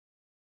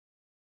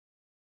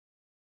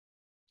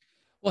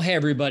Well, hey,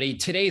 everybody.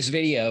 Today's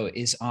video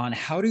is on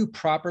how to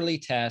properly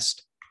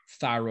test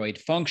thyroid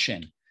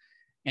function.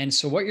 And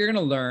so what you're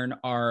going to learn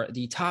are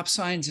the top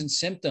signs and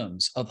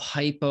symptoms of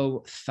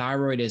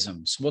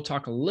hypothyroidism. So we'll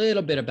talk a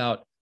little bit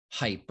about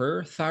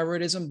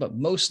hyperthyroidism, but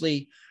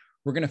mostly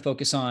we're going to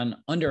focus on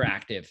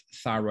underactive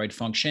thyroid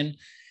function.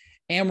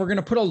 And we're going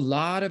to put a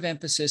lot of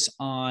emphasis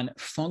on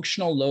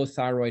functional low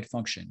thyroid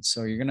function.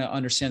 So you're going to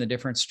understand the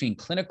difference between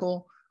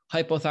clinical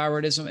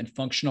hypothyroidism and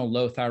functional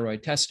low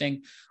thyroid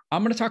testing.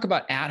 I'm going to talk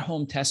about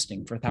at-home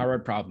testing for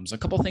thyroid problems. A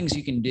couple of things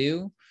you can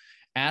do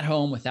at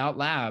home without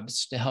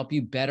labs to help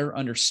you better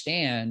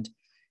understand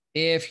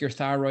if your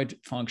thyroid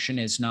function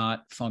is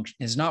not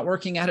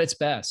working at its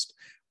best.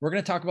 We're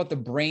going to talk about the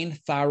brain,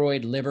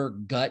 thyroid, liver,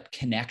 gut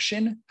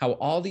connection, how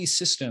all these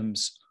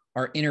systems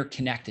are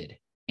interconnected.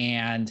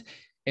 And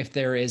if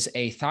there is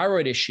a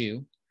thyroid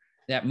issue,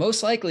 that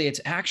most likely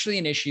it's actually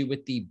an issue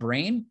with the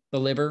brain,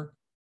 the liver,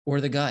 or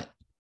the gut,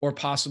 or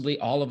possibly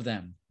all of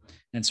them.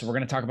 And so we're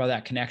going to talk about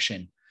that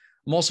connection.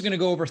 I'm also going to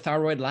go over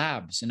thyroid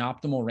labs and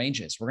optimal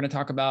ranges. We're going to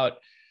talk about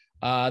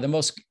the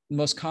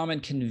most common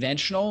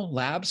conventional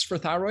labs for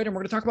thyroid, and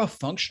we're going to talk about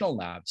functional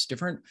labs,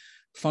 different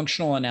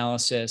functional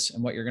analysis,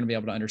 and what you're going to be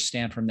able to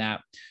understand from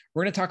that.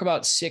 We're going to talk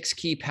about 6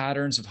 key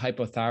patterns of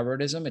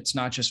hypothyroidism. It's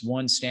not just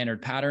one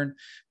standard pattern.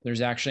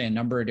 There's actually a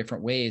number of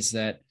different ways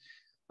that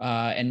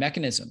and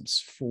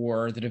mechanisms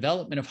for the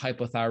development of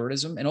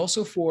hypothyroidism and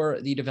also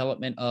for the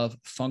development of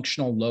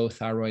functional low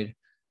thyroid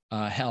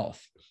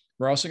health.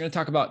 We're also going to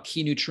talk about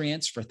key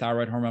nutrients for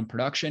thyroid hormone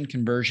production,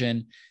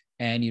 conversion,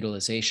 and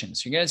utilization.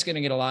 So you guys are going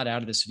to get a lot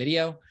out of this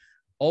video.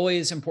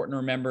 Always important to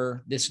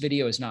remember, this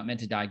video is not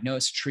meant to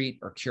diagnose, treat,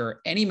 or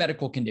cure any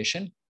medical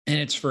condition, and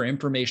it's for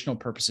informational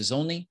purposes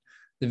only.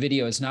 The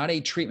video is not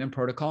a treatment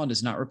protocol and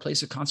does not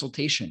replace a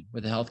consultation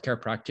with a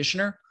healthcare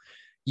practitioner.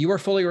 You are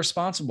fully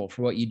responsible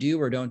for what you do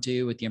or don't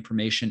do with the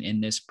information in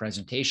this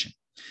presentation.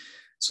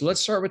 So let's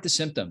start with the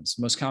symptoms,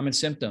 most common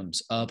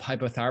symptoms of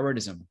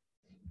hypothyroidism.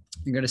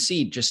 You're going to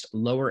see just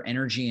lower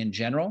energy in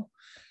general,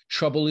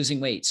 trouble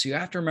losing weight. So you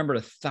have to remember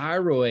the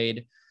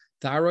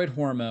thyroid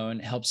hormone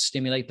helps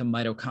stimulate the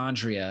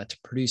mitochondria to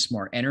produce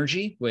more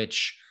energy,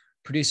 which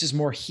produces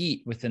more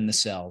heat within the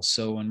cells.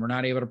 So when we're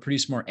not able to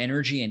produce more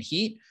energy and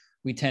heat,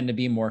 we tend to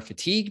be more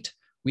fatigued.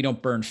 We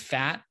don't burn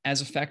fat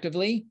as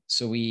effectively,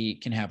 so we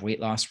can have weight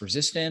loss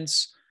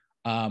resistance.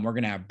 We're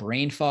going to have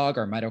brain fog,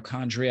 our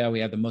mitochondria. We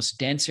have the most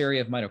dense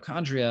area of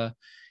mitochondria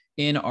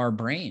in our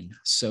brain.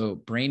 So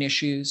brain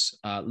issues,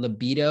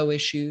 libido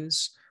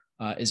issues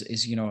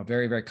is a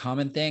very, very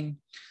common thing.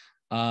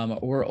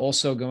 We're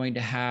also going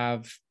to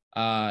have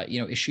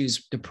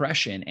issues,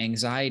 depression,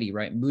 anxiety,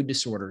 right? Mood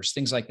disorders,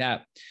 things like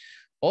that.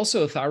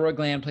 Also, the thyroid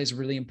gland plays a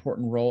really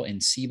important role in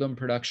sebum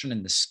production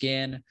in the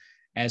skin,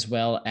 as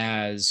well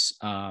as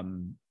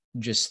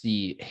just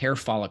the hair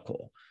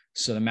follicle.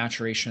 So the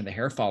maturation of the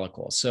hair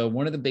follicle. So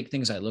one of the big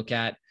things I look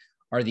at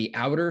are the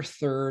outer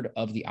third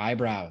of the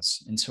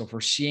eyebrows. And so if we're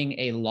seeing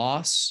a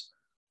loss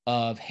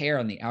of hair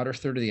on the outer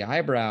third of the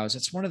eyebrows,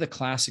 it's one of the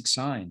classic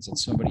signs that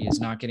somebody is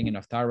not getting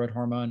enough thyroid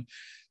hormone.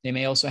 They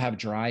may also have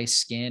dry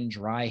skin,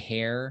 dry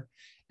hair.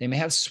 They may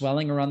have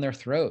swelling around their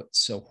throat.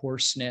 So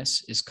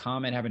hoarseness is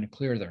common, having to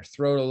clear their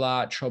throat a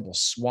lot, trouble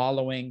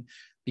swallowing,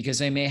 because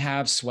they may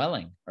have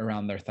swelling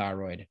around their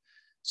thyroid.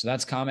 So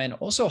that's common.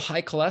 Also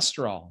high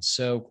cholesterol.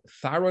 So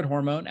thyroid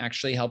hormone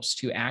actually helps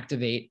to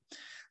activate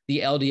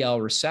the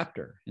LDL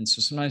receptor. And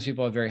so sometimes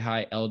people have very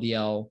high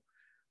LDL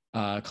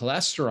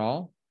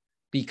cholesterol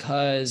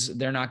because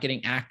they're not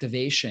getting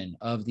activation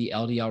of the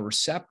LDL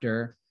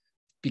receptor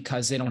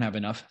because they don't have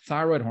enough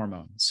thyroid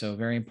hormone. So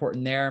very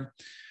important there.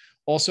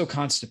 Also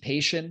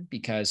constipation,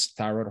 because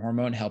thyroid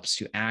hormone helps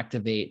to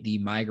activate the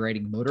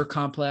migrating motor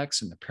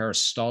complex and the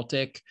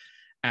peristaltic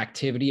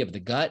activity of the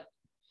gut.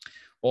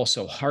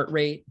 Also heart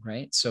rate,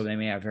 right? So they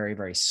may have very,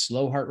 very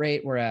slow heart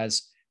rate,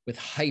 whereas with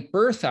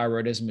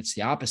hyperthyroidism, it's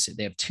the opposite.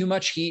 They have too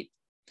much heat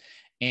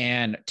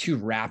and too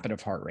rapid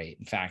of heart rate.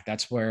 In fact,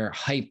 that's where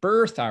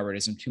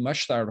hyperthyroidism, too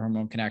much thyroid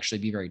hormone, can actually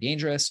be very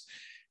dangerous,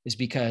 is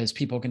because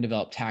people can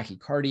develop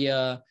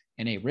tachycardia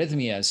and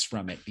arrhythmias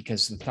from it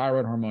because the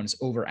thyroid hormone is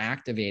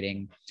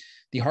overactivating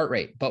the heart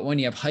rate. But when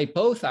you have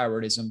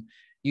hypothyroidism,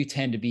 you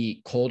tend to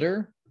be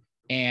colder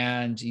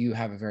and you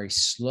have a very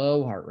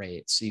slow heart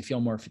rate. So you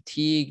feel more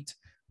fatigued,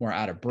 more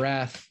out of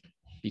breath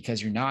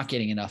because you're not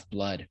getting enough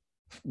blood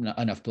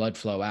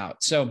flow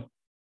out. So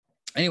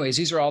anyways,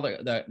 these are all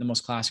the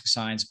most classic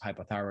signs of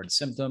hypothyroid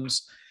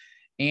symptoms.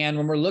 And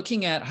when we're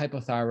looking at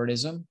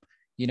hypothyroidism,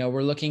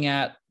 we're looking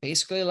at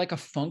basically like a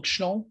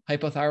functional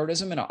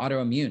hypothyroidism and an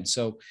autoimmune.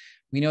 So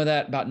we know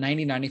that about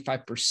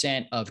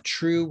 95% of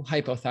true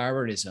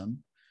hypothyroidism,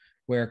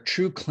 where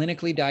true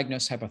clinically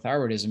diagnosed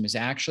hypothyroidism, is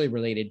actually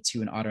related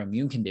to an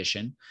autoimmune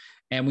condition.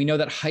 And we know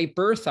that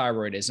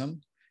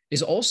hyperthyroidism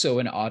is also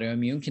an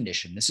autoimmune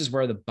condition. This is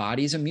where the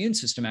body's immune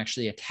system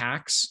actually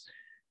attacks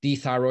the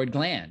thyroid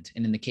gland.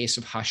 And in the case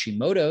of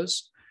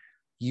Hashimoto's,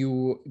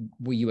 you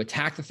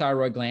attack the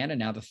thyroid gland, and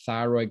now the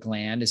thyroid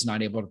gland is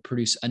not able to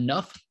produce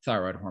enough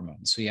thyroid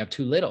hormone. So you have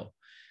too little.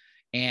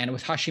 And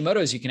with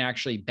Hashimoto's, you can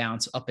actually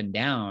bounce up and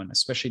down,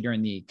 especially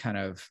during the kind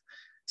of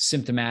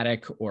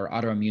symptomatic or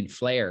autoimmune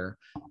flare.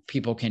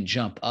 People can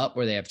jump up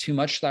where they have too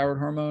much thyroid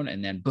hormone,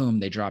 and then boom,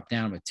 they drop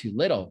down with too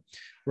little.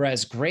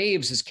 Whereas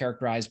Graves is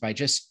characterized by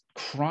just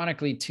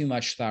chronically too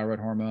much thyroid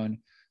hormone.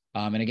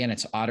 And again,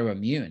 it's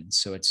autoimmune.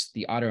 So it's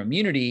the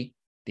autoimmunity,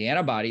 the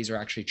antibodies are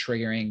actually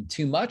triggering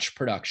too much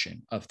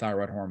production of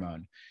thyroid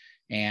hormone.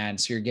 And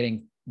so you're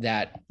getting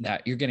that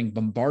you're getting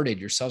bombarded,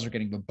 your cells are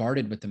getting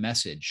bombarded with the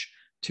message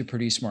to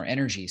produce more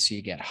energy. So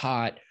you get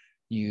hot,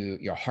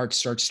 your heart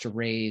starts to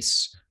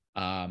race.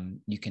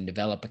 You can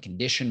develop a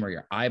condition where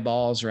your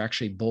eyeballs are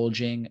actually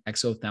bulging,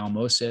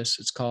 exophthalmosis,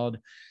 it's called.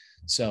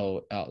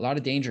 So a lot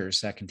of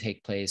dangers that can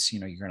take place.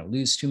 You're going to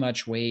lose too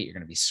much weight. You're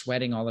going to be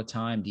sweating all the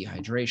time,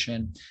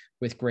 dehydration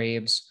with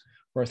Graves.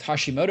 Or with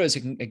Hashimoto's,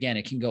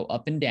 it can go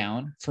up and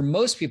down. For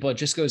most people, it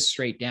just goes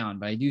straight down.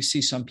 But I do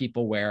see some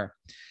people where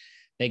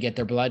they get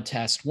their blood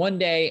test one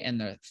day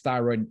and the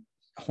thyroid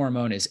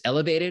hormone is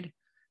elevated.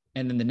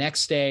 And then the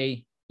next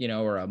day,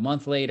 or a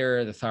month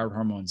later, the thyroid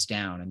hormone's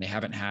down and they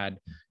haven't had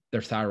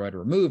their thyroid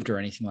removed or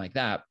anything like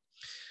that.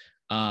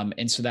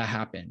 And so that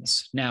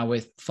happens. Now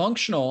with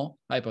functional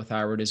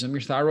hypothyroidism,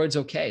 your thyroid's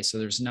okay. So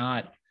there's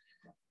not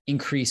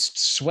increased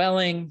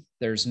swelling.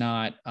 There's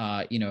not,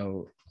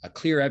 a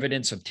clear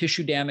evidence of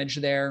tissue damage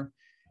there.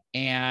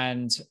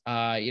 And,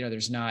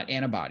 there's not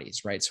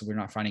antibodies, right? So we're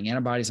not finding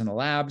antibodies in the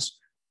labs,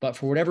 but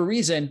for whatever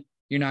reason,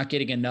 you're not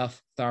getting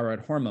enough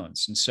thyroid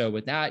hormones. And so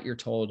with that, you're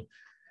told,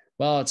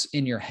 well, it's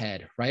in your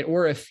head, right?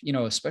 Or if,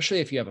 especially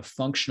if you have a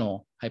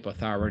functional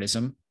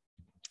hypothyroidism,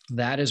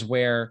 that is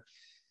where,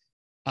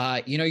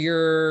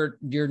 you're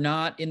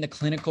not in the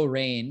clinical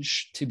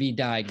range to be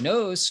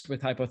diagnosed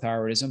with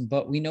hypothyroidism,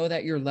 but we know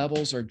that your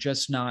levels are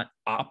just not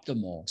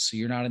optimal. So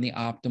you're not in the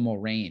optimal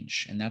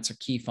range. And that's a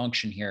key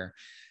function here.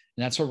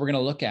 And that's what we're going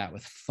to look at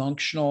with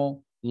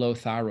functional low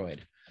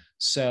thyroid.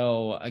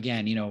 So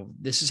again,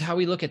 this is how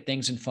we look at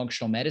things in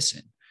functional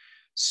medicine.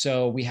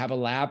 So we have a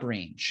lab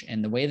range,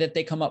 and the way that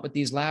they come up with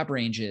these lab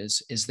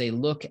ranges is they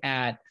look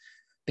at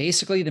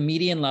basically the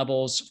median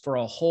levels for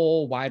a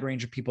whole wide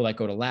range of people that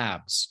go to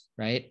labs,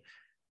 right?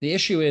 The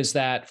issue is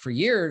that for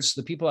years,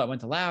 the people that went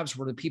to labs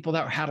were the people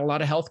that had a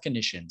lot of health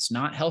conditions,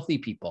 not healthy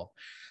people.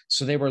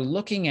 So they were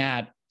looking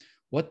at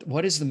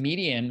what is the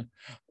median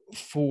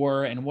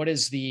for, and what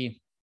is the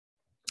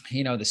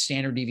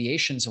standard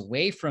deviations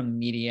away from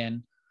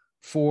median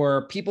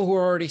for people who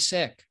are already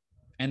sick.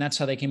 And that's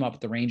how they came up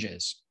with the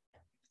ranges.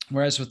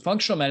 Whereas with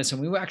functional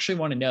medicine, we actually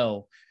want to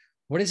know,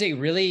 what is a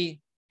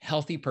really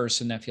healthy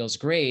person that feels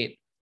great?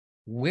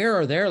 Where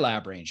are their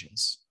lab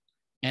ranges?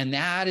 And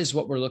that is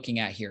what we're looking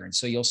at here. And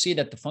so you'll see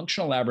that the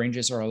functional lab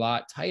ranges are a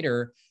lot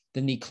tighter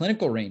than the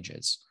clinical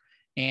ranges.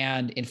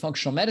 And in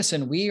functional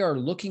medicine, we are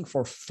looking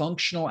for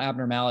functional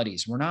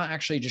abnormalities. We're not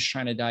actually just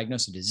trying to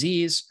diagnose a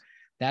disease.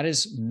 That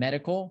is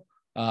medical.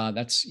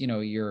 That's,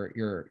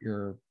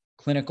 your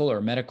clinical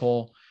or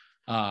medical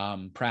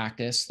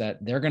practice,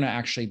 that they're going to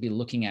actually be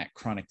looking at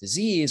chronic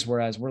disease,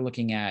 whereas we're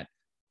looking at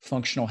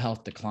functional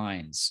health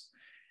declines.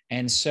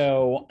 And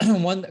so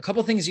a couple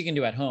of things you can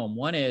do at home.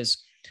 One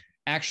is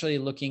actually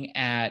looking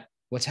at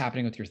what's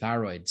happening with your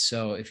thyroid.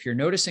 So if you're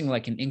noticing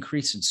like an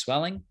increase in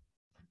swelling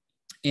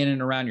in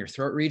and around your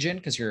throat region,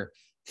 because your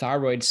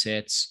thyroid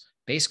sits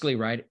basically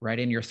right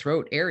in your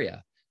throat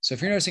area. So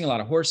if you're noticing a lot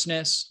of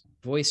hoarseness,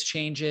 voice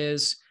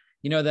changes,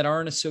 that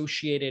aren't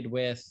associated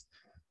with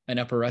an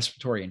upper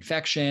respiratory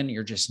infection,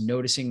 you're just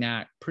noticing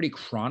that pretty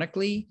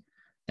chronically,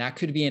 that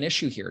could be an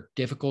issue here.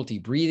 Difficulty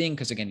breathing,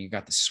 because again, you've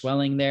got the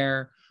swelling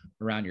there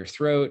around your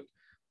throat.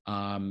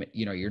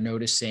 You're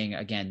noticing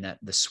again that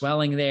the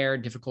swelling there,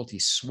 difficulty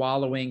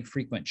swallowing,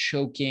 frequent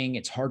choking.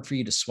 It's hard for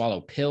you to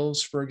swallow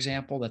pills, for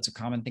example. That's a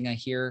common thing I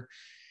hear.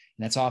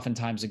 And that's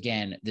oftentimes,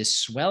 again, this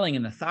swelling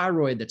in the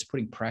thyroid that's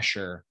putting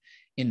pressure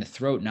in the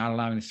throat, not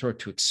allowing the throat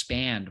to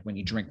expand when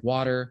you drink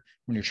water,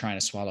 when you're trying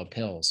to swallow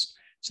pills.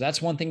 So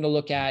that's one thing to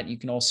look at. You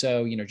can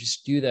also,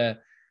 just do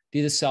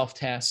the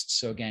self-test.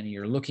 So again,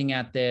 you're looking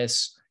at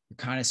this, you're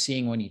kind of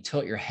seeing when you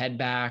tilt your head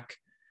back,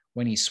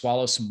 when you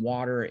swallow some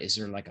water, is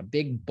there like a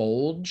big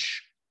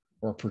bulge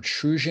or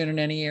protrusion in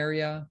any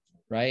area,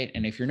 right?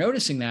 And if you're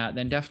noticing that,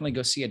 then definitely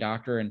go see a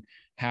doctor and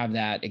have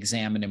that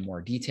examined in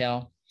more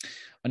detail.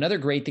 Another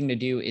great thing to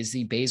do is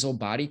the basal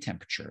body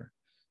temperature.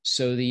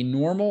 So the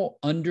normal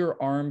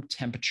underarm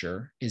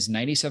temperature is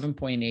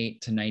 97.8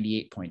 to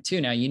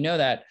 98.2. Now, you know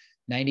that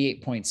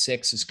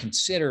 98.6 is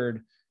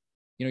considered,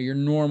 your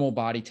normal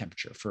body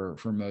temperature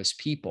for most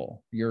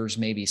people. Yours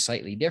may be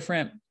slightly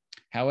different.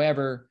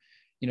 However,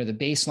 the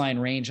baseline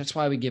range, that's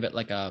why we give it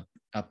like a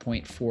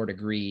 0.4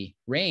 degree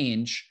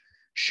range,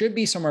 should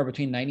be somewhere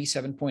between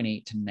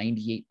 97.8 to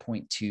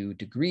 98.2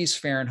 degrees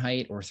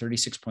Fahrenheit, or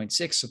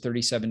 36.6 to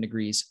 37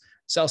 degrees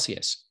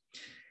Celsius.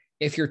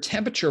 If your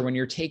temperature, when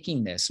you're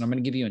taking this, and I'm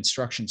going to give you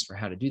instructions for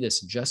how to do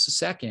this in just a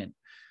second,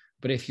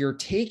 but if you're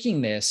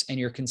taking this and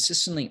you're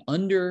consistently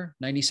under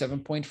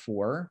 97.4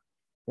 or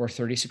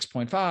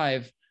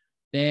 36.5,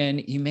 then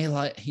you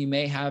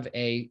may have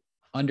a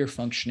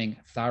underfunctioning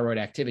thyroid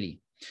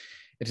activity.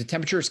 If the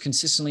temperature is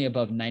consistently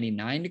above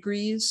 99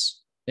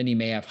 degrees, then you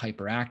may have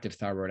hyperactive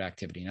thyroid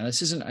activity. Now,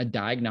 this isn't a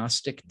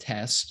diagnostic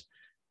test.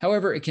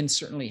 However, it can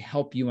certainly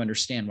help you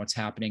understand what's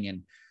happening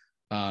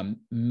and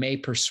may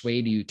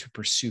persuade you to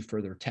pursue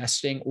further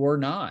testing or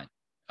not,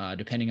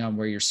 depending on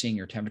where you're seeing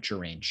your temperature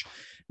range.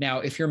 Now,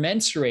 if you're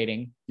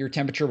menstruating, your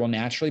temperature will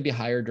naturally be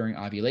higher during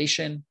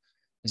ovulation,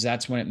 as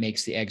that's when it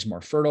makes the eggs more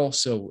fertile.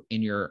 So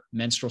in your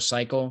menstrual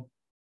cycle,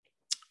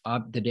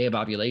 the day of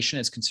ovulation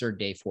is considered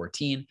day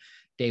 14.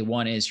 Day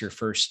 1 is your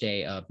first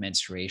day of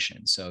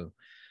menstruation. So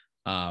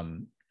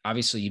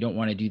obviously you don't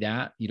want to do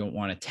that. You don't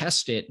want to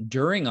test it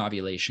during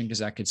ovulation because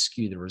that could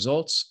skew the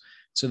results.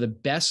 So the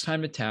best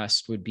time to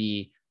test would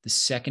be the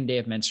second day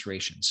of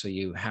menstruation. So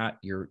you have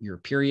your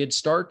period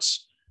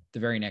starts the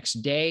very next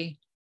day.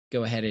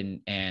 Go ahead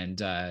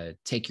and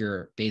take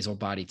your basal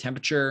body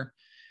temperature.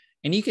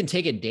 And you can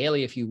take it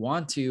daily if you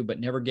want to, but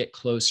never get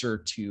closer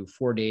to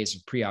 4 days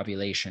of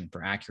pre-ovulation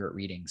for accurate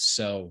readings.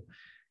 So,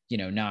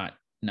 not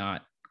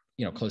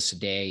close to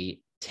day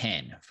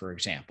 10, for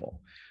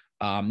example.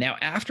 Now,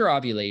 after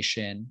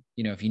ovulation,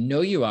 if you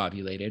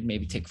ovulated,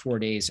 maybe take 4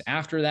 days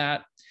after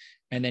that.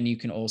 And then you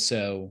can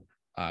also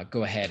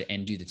go ahead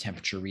and do the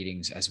temperature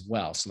readings as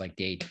well. So like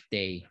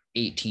day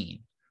 18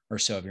 or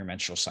so of your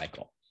menstrual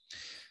cycle.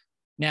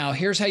 Now,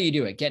 here's how you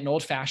do it. Get an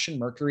old-fashioned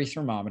mercury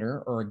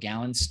thermometer or a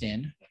gallon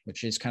stin,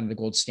 which is kind of the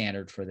gold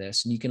standard for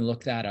this. And you can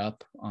look that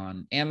up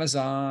on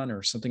Amazon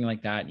or something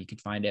like that. You can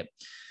find it.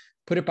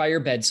 Put it by your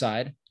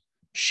bedside.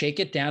 Shake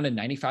it down to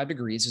 95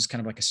 degrees is kind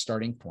of like a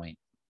starting point.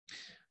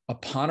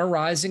 Upon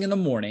arising in the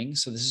morning,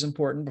 so this is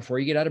important, before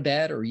you get out of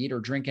bed or eat or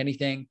drink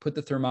anything, put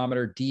the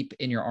thermometer deep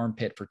in your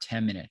armpit for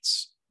 10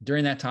 minutes.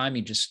 During that time,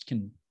 you just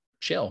can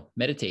chill,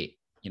 meditate,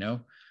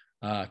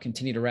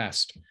 continue to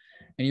rest.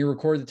 And you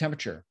record the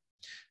temperature.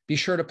 Be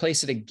sure to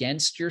place it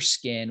against your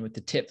skin with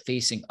the tip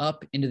facing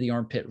up into the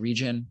armpit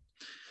region.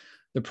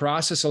 The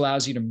process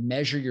allows you to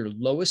measure your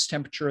lowest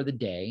temperature of the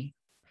day,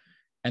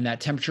 and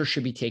that temperature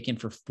should be taken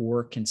for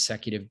 4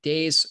 consecutive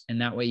days.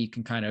 And that way you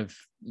can kind of,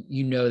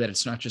 that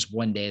it's not just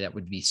one day that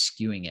would be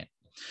skewing it.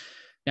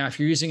 Now, if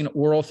you're using an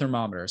oral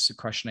thermometer, it's a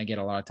question I get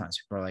a lot of times.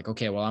 People are like,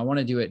 okay, well, I want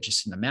to do it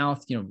just in the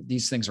mouth.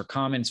 These things are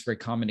common. It's very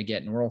common to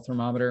get an oral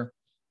thermometer.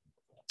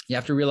 You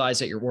have to realize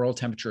that your oral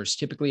temperature is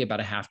typically about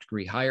a half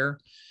degree higher.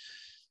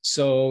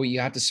 So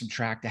you have to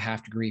subtract a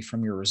half degree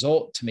from your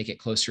result to make it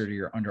closer to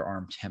your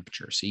underarm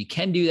temperature. So you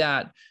can do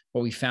that.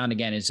 What we found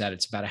again is that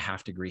it's about a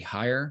half degree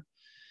higher.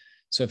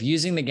 So if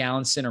using the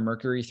gallon stin or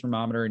mercury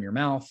thermometer in your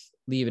mouth,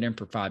 leave it in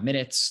for 5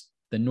 minutes.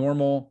 The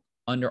normal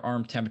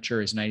underarm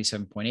temperature is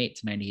 97.8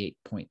 to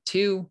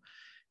 98.2.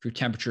 If your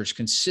temperature is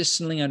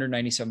consistently under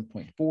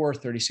 97.4,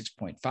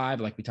 36.5,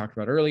 like we talked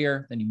about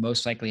earlier, then you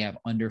most likely have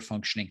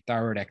underfunctioning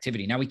thyroid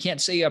activity. Now, we can't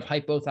say you have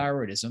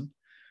hypothyroidism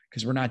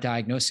because we're not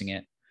diagnosing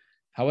it.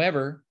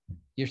 However,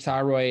 your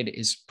thyroid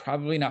is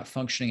probably not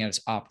functioning at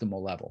its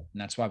optimal level.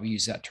 And that's why we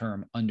use that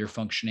term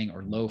underfunctioning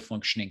or low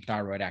functioning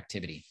thyroid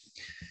activity.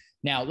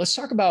 Now, let's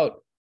talk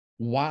about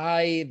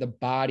why the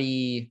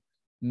body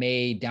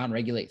may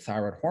downregulate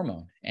thyroid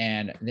hormone.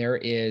 And there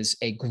is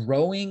an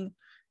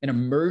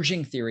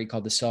emerging theory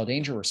called the cell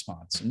danger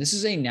response. And this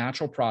is a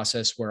natural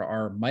process where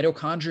our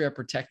mitochondria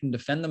protect and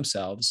defend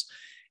themselves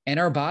and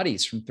our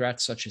bodies from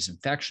threats such as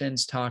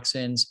infections,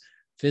 toxins,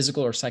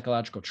 physical or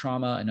psychological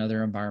trauma, and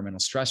other environmental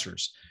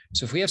stressors.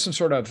 So if we have some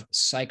sort of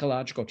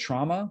psychological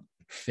trauma,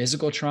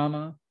 physical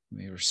trauma,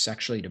 we were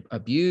sexually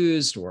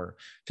abused or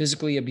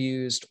physically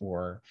abused,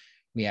 or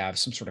we have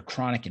some sort of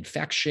chronic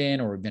infection,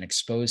 or we've been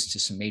exposed to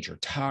some major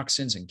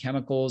toxins and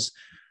chemicals,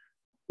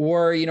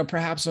 or,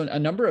 perhaps a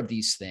number of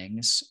these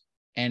things,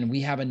 and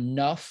we have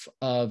enough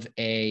of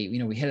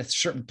we hit a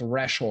certain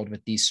threshold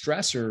with these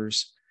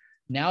stressors,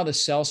 now the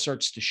cell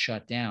starts to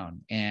shut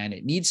down and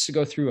it needs to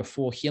go through a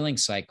full healing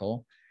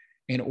cycle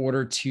in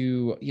order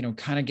to,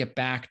 kind of get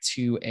back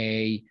to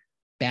a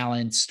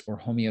balanced or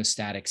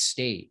homeostatic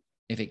state.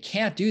 If it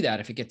can't do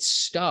that, if it gets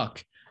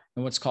stuck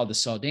in what's called the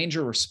cell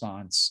danger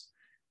response,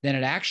 then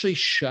it actually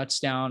shuts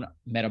down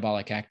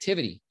metabolic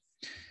activity.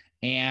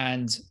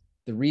 And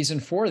the reason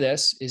for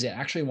this is it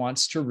actually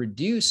wants to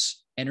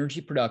reduce energy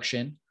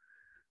production,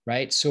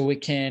 right? So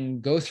it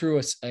can go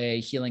through a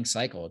healing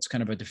cycle. It's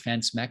kind of a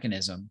defense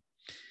mechanism.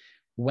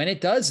 When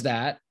it does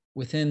that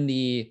within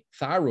the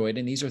thyroid,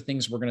 and these are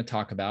things we're going to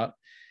talk about,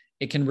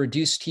 it can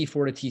reduce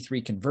T4 to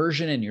T3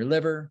 conversion in your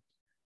liver,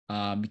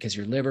 because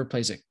your liver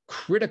plays a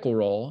critical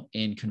role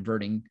in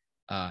converting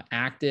we're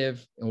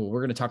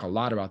going to talk a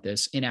lot about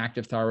this,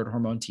 inactive thyroid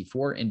hormone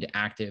T4 into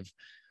active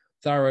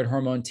thyroid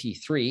hormone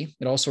T3.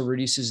 It also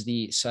reduces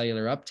the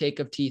cellular uptake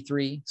of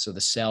T3, so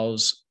the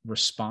cell's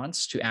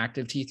response to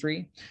active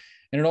T3.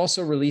 And it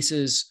also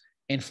releases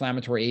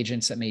inflammatory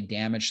agents that may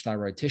damage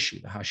thyroid tissue,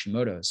 the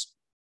Hashimoto's.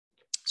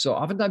 So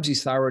oftentimes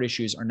these thyroid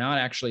issues are not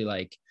actually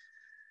like,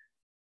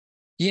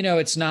 it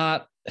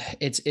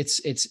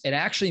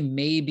actually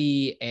may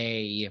be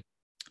a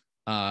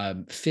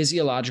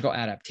physiological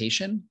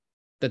adaptation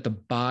that the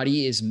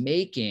body is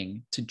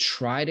making to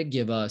try to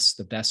give us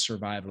the best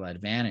survival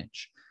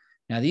advantage.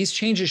 Now, these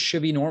changes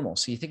should be normal.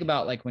 So you think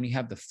about like when you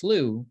have the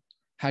flu,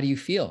 how do you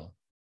feel?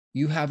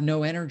 You have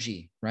no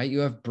energy, right? You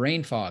have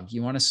brain fog.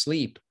 You want to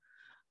sleep.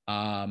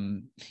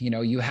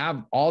 You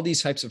have all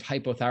these types of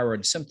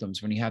hypothyroid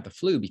symptoms when you have the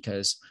flu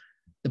because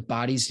the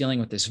body's dealing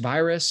with this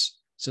virus.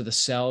 So the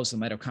cells, the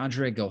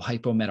mitochondria go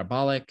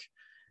hypometabolic,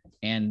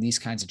 and these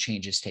kinds of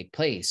changes take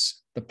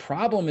place. The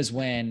problem is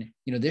when,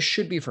 this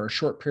should be for a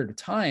short period of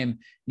time, and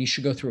you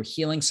should go through a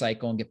healing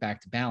cycle and get back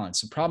to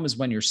balance. The problem is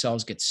when your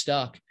cells get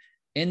stuck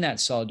in that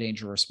cell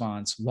danger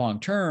response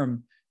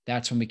long-term,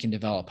 that's when we can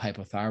develop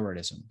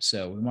hypothyroidism.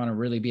 So we want to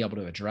really be able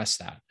to address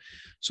that.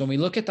 So when we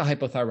look at the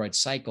hypothyroid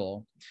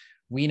cycle,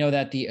 we know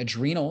that the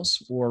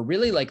adrenals, or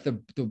really like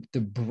the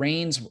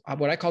brain's,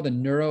 what I call the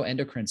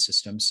neuroendocrine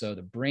system, so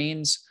the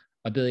brain's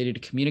ability to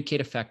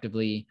communicate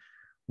effectively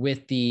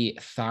with the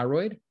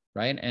thyroid,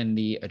 right? And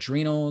the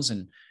adrenals,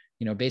 and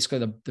basically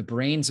the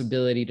brain's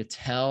ability to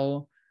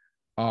tell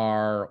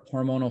our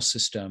hormonal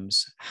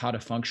systems how to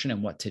function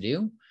and what to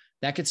do,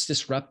 that gets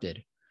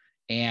disrupted.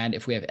 And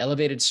if we have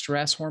elevated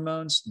stress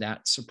hormones,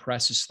 that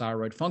suppresses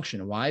thyroid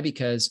function. Why?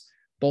 Because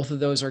both of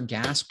those are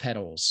gas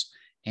pedals.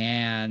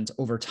 And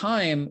over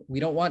time, we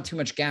don't want too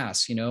much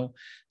gas,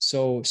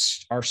 So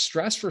our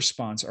stress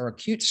response, our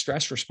acute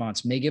stress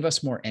response may give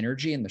us more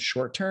energy in the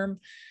short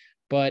term,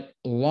 but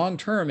long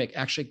term, it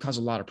actually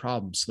causes a lot of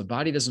problems. So the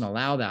body doesn't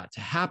allow that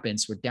to happen.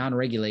 So it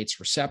downregulates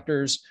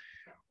receptors.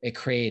 It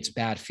creates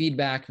bad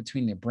feedback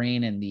between the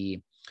brain and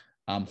the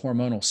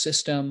hormonal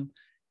system.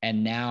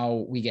 And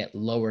now we get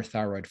lower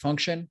thyroid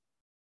function.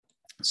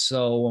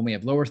 So when we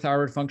have lower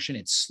thyroid function,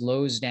 it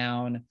slows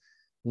down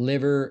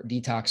liver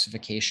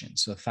detoxification.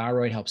 So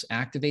thyroid helps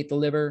activate the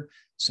liver.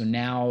 So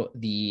now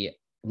the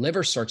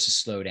liver starts to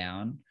slow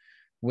down,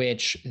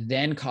 which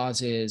then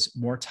causes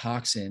more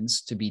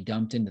toxins to be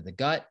dumped into the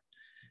gut.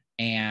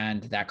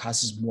 And that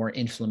causes more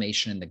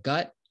inflammation in the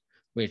gut,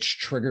 which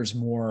triggers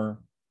more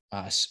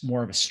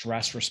of a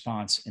stress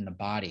response in the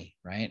body,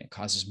 right? It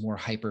causes more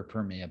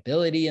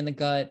hyperpermeability in the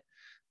gut,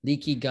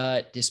 leaky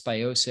gut,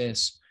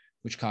 dysbiosis,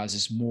 which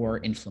causes more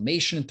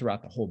inflammation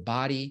throughout the whole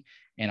body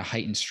and a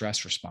heightened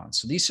stress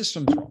response. So these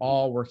systems are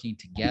all working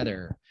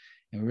together,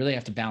 and we really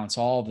have to balance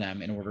all of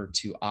them in order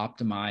to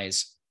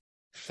optimize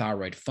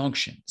thyroid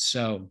function.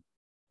 So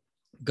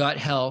gut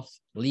health,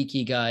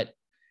 leaky gut,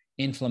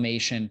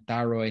 inflammation,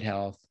 thyroid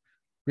health,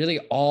 really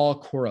all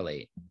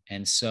correlate.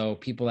 And so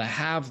people that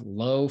have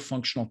low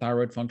functional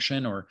thyroid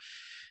function, or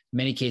in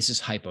many cases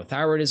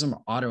hypothyroidism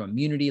or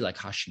autoimmunity like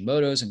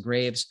Hashimoto's and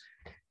Graves',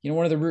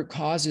 one of the root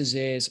causes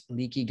is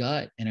leaky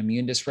gut and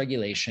immune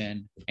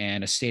dysregulation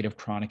and a state of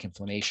chronic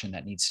inflammation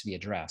that needs to be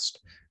addressed.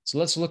 So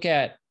let's look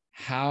at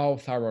how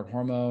thyroid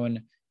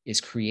hormone is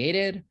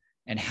created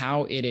and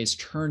how it is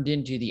turned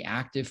into the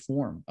active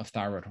form of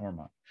thyroid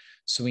hormone.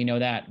 So we know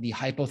that the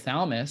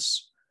hypothalamus,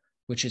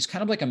 which is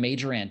kind of like a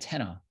major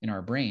antenna in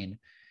our brain,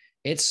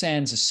 it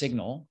sends a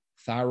signal,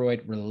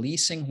 thyroid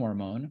releasing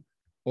hormone,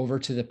 over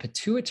to the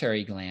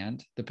pituitary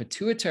gland. The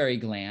pituitary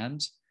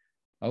gland,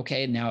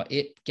 okay, now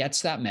it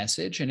gets that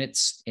message and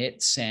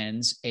it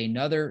sends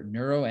another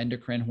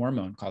neuroendocrine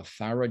hormone called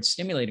thyroid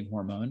stimulating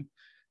hormone,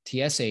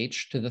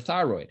 TSH, to the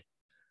thyroid.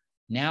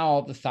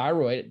 Now the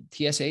thyroid,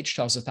 TSH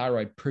tells the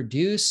thyroid,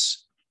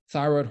 produce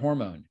thyroid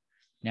hormone.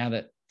 Now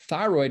that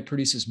thyroid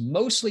produces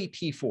mostly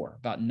T4,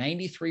 about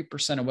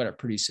 93% of what it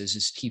produces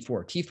is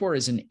T4. T4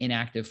 is an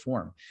inactive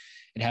form.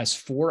 It has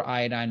 4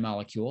 iodine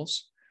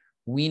molecules.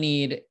 We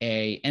need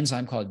an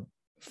enzyme called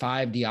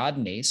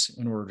 5-deiodinase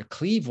in order to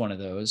cleave one of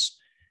those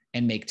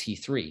and make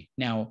T3.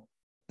 Now,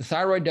 the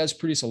thyroid does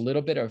produce a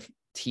little bit of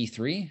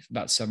T3,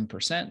 about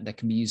 7%, that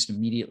can be used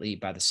immediately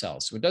by the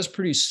cells. So it does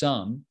produce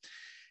some.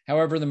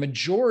 However, the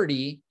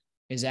majority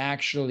is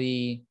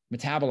actually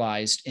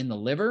metabolized in the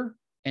liver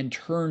and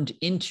turned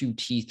into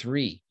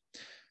T3.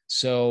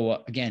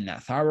 So again,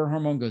 that thyroid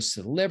hormone goes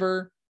to the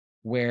liver,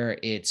 where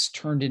it's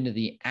turned into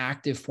the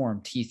active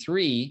form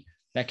T3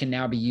 that can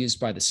now be used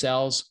by the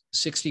cells.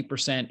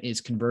 60% is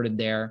converted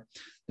there.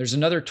 There's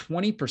another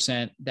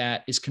 20%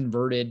 that is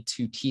converted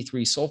to T3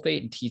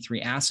 sulfate and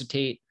T3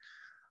 acetate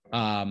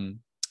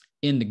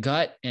in the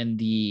gut, and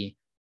the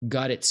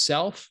gut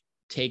itself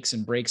takes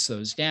and breaks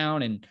those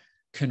down and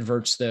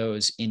converts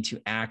those into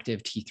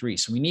active T3.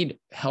 So we need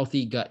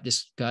healthy gut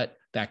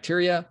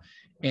bacteria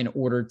in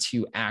order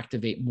to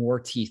activate more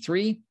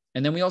T3.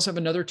 And then we also have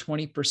another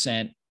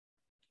 20%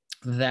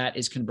 that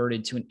is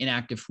converted to an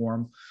inactive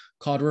form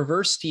called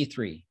reverse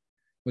T3,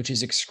 which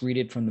is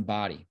excreted from the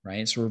body,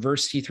 right? So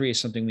reverse T3 is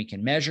something we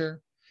can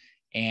measure,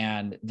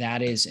 and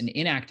that is an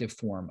inactive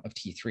form of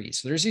T3.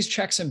 So there's these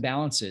checks and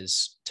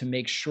balances to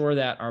make sure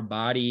that our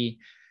body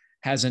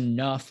has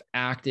enough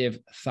active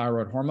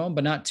thyroid hormone,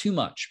 but not too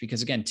much,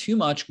 because again, too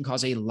much can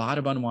cause a lot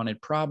of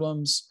unwanted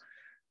problems,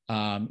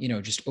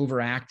 just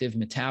overactive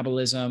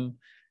metabolism,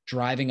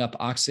 driving up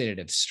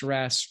oxidative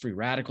stress, free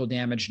radical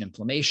damage, and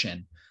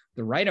inflammation.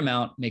 The right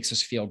amount makes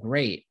us feel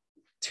great.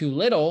 Too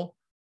little,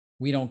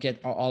 we don't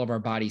get all of our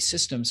body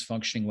systems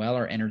functioning well,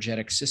 our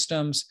energetic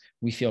systems.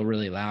 we feel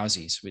really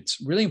lousy. So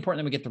it's really important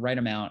that we get the right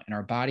amount, and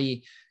our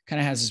body kind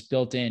of has this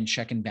built-in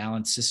check and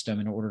balance system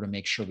in order to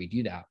make sure we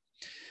do that.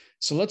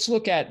 So let's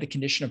look at the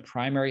condition of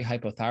primary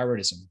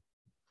hypothyroidism.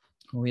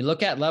 When we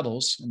look at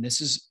levels, and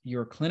this is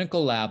your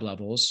clinical lab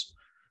levels,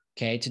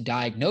 okay, to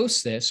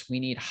diagnose this, we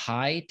need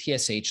high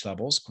TSH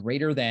levels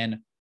greater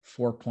than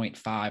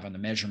 4.5 on the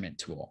measurement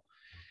tool.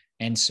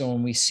 And so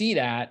when we see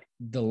that,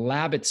 the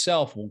lab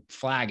itself will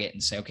flag it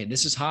and say, okay,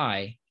 this is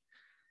high.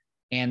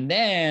 And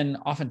then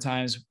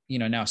oftentimes,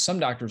 now some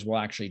doctors will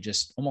actually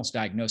just almost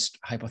diagnose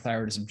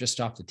hypothyroidism just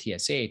off the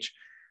TSH,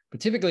 but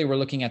typically we're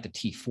looking at the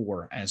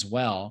T4 as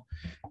well.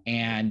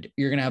 And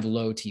you're going to have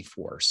low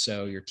T4.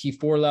 So your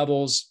T4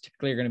 levels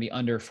typically are going to be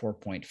under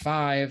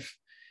 4.5.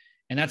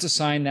 And that's a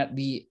sign that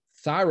the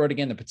thyroid,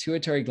 again, the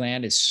pituitary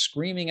gland is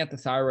screaming at the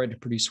thyroid to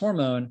produce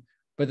hormone,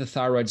 but the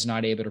thyroid's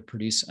not able to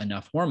produce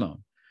enough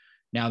hormone.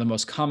 Now, the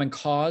most common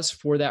cause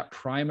for that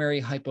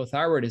primary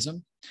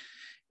hypothyroidism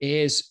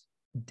is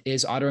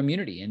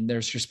autoimmunity. And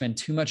there's just been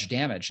too much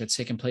damage that's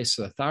taken place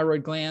to the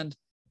thyroid gland.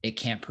 It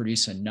can't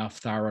produce enough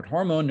thyroid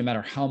hormone, no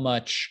matter how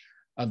much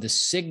of the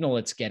signal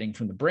it's getting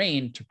from the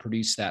brain to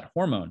produce that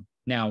hormone.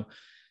 Now,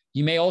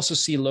 you may also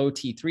see low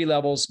T3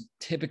 levels.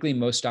 Typically,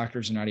 most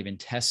doctors are not even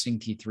testing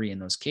T3 in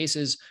those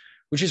cases,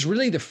 which is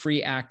really the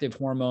free active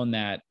hormone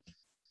that,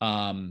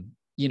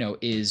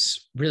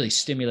 is really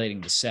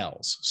stimulating the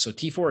cells. So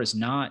T4 is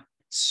not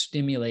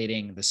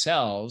stimulating the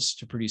cells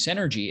to produce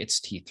energy. It's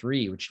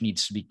T3, which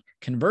needs to be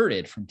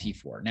converted from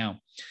T4. Now,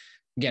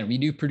 again, we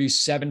do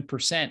produce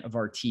 7% of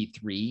our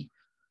T3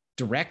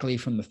 directly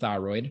from the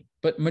thyroid,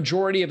 but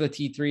majority of the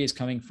T3 is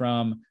coming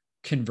from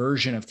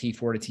conversion of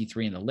T4 to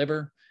T3 in the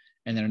liver,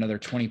 and then another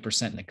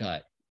 20% in the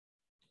gut.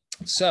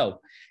 So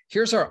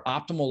here's our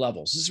optimal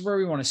levels. This is where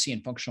we want to see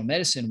in functional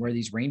medicine where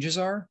these ranges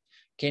are.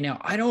 Okay, now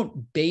I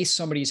don't base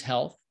somebody's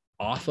health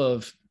off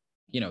of,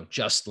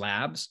 just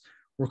labs.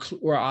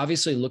 We're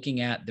obviously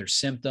looking at their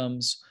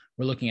symptoms.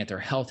 We're looking at their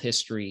health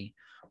history.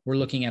 We're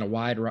looking at a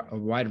wide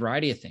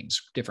variety of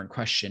things, different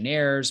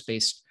questionnaires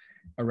based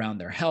around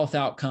their health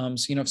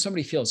outcomes. If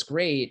somebody feels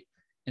great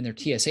and their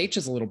TSH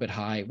is a little bit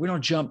high, we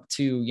don't jump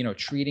to,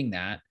 treating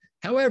that.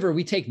 However,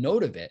 we take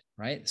note of it,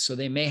 right? So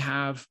they may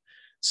have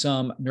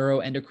some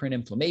neuroendocrine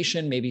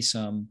inflammation, maybe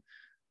some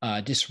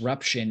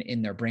disruption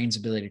in their brain's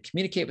ability to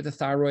communicate with the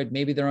thyroid.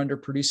 Maybe they're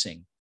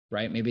underproducing,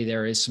 right? Maybe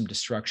there is some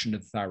destruction to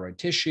the thyroid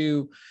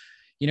tissue.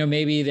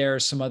 Maybe there are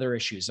some other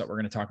issues that we're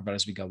going to talk about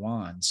as we go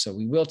on. So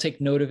we will take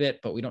note of it,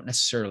 but we don't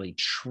necessarily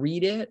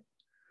treat it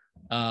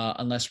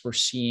unless we're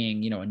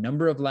seeing, a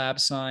number of lab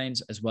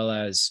signs as well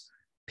as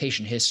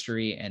patient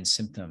history and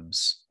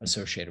symptoms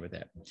associated with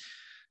it.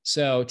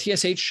 So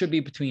TSH should be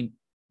between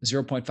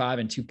 0.5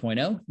 and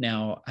 2.0.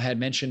 Now, I had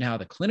mentioned how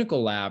the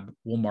clinical lab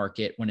will mark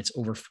it when it's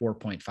over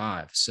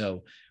 4.5.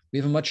 So we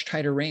have a much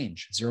tighter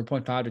range,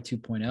 0.5 to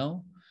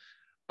 2.0.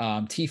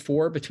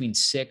 T4 between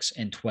 6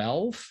 and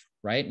 12,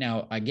 right?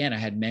 Now, again, I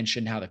had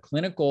mentioned how the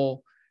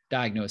clinical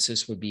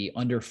diagnosis would be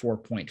under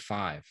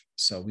 4.5.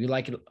 So we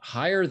like it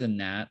higher than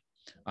that.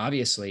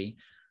 Obviously,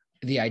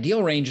 the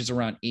ideal range is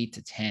around 8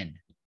 to 10,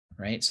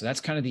 right? So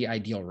that's kind of the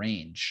ideal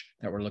range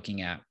that we're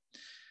looking at.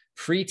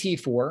 Free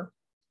T4,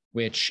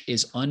 which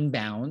is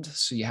unbound.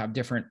 So you have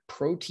different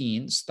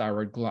proteins,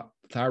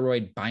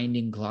 thyroid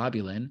binding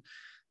globulin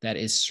that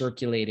is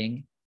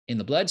circulating in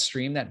the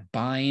bloodstream that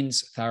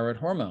binds thyroid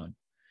hormone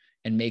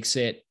and makes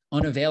it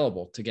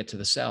unavailable to get to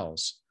the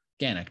cells.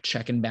 Again, a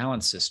check and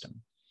balance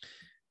system.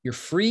 Your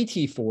free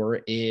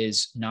T4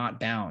 is not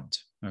bound,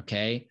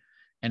 okay?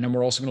 And then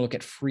we're also going to look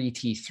at free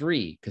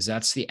T3 because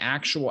that's the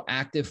actual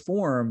active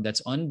form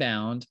that's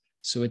unbound,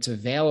 so it's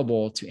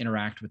available to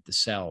interact with the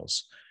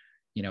cells.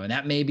 And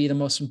that may be the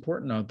most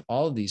important of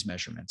all of these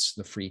measurements,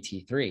 the free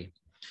T3.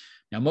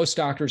 Now, most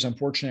doctors,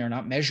 unfortunately, are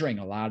not measuring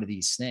a lot of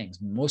these things.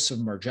 Most of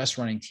them are just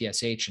running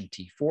TSH and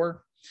T4,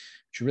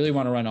 but you really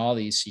want to run all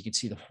these so you can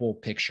see the whole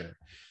picture.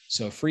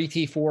 So free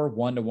T4,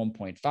 1 to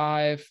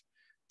 1.5,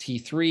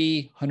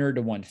 T3, 100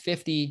 to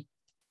 150.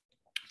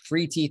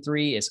 Free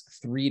T3 is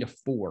 3 to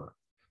 4.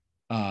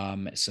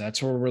 So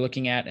that's what we're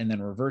looking at. And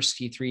then reverse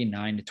T3,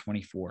 9 to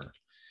 24.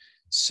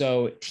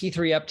 So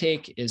T3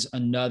 uptake is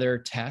another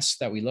test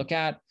that we look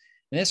at.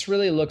 And this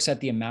really looks at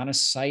the amount of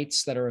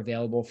sites that are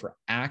available for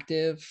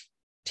active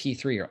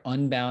T3 or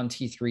unbound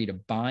T3 to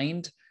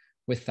bind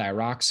with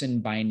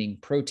thyroxine binding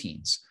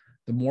proteins.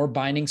 The more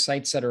binding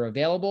sites that are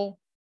available,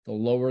 the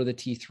lower the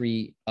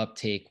T3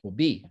 uptake will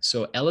be.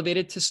 So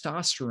elevated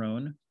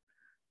testosterone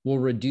will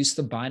reduce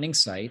the binding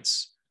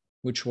sites,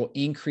 which will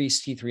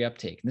increase T3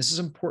 uptake. And this is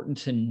important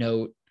to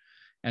note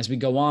as we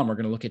go on. We're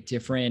going to look at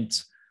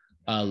different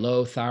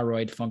low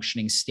thyroid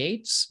functioning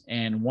states,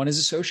 and one is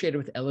associated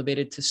with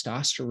elevated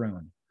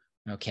testosterone,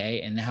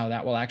 okay, and how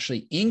that will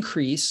actually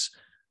increase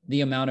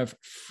the amount of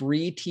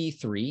free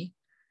T3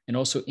 and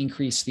also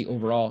increase the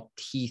overall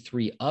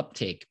T3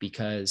 uptake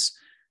because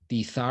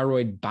the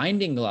thyroid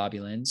binding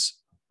globulins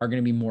are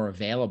going to be more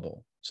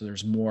available. So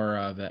there's more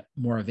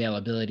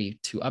availability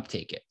to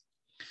uptake it.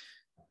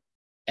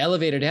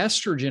 Elevated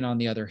estrogen, on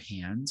the other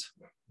hand,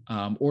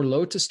 or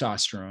low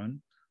testosterone,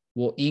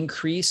 will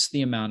increase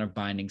the amount of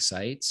binding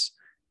sites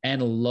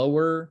and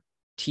lower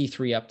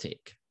T3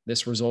 uptake.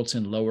 This results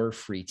in lower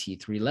free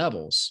T3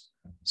 levels.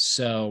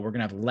 So we're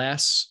going to have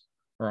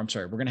we're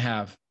going to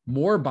have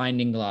more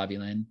binding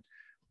globulin.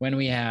 When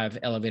we have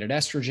elevated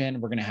estrogen,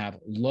 we're going to have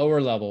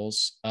lower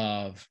levels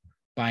of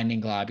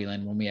binding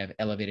globulin when we have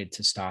elevated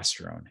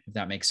testosterone, if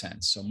that makes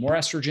sense. So more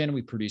estrogen,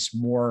 we produce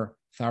more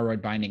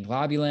thyroid binding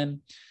globulin,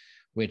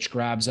 which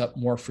grabs up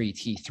more free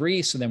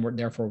T3. So then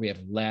therefore we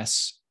have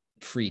less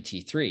free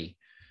T3.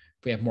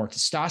 If we have more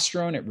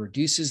testosterone, it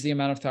reduces the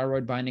amount of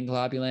thyroid binding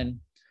globulin.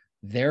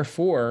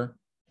 Therefore,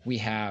 we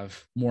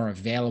have more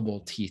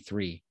available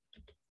T3.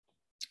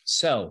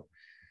 So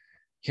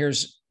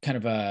here's kind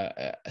of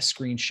a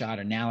screenshot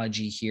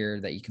analogy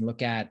here that you can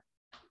look at.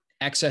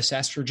 Excess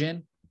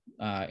estrogen,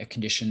 a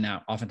condition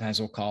that oftentimes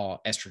we'll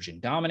call estrogen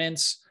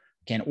dominance.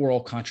 Again,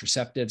 oral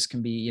contraceptives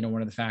can be,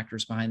 one of the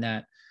factors behind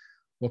that,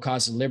 will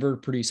cause the liver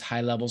to produce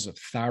high levels of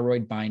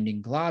thyroid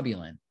binding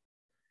globulin.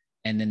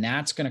 And then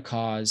that's going to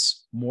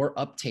cause more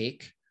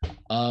uptake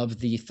of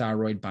the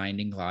thyroid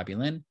binding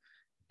globulin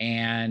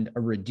and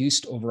a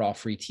reduced overall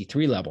free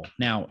T3 level.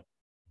 Now,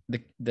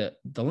 the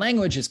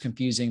language is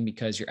confusing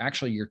because your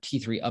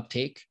T3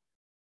 uptake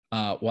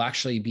will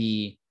actually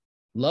be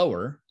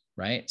lower,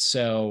 right?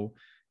 So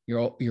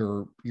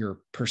your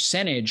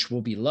percentage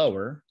will be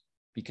lower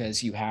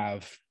because you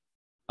have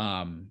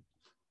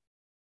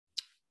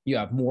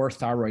more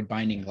thyroid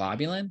binding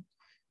globulin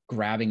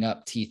grabbing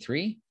up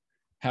T3.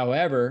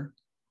 However,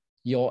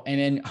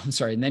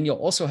 then you'll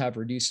also have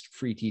reduced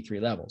free T3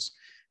 levels.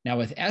 Now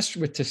with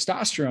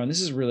testosterone, this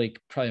is really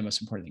probably the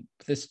most important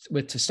thing.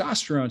 With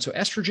testosterone, so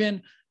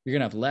estrogen, you're going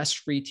to have less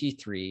free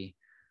T3.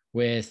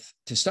 With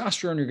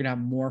testosterone, you're going to have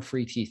more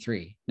free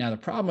T3. Now the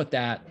problem with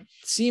that,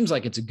 seems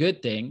like it's a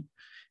good thing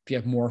if you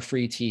have more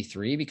free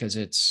T3 because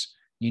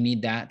you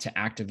need that to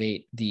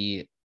activate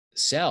the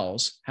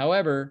cells.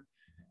 However,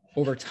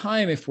 over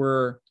time, if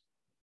we're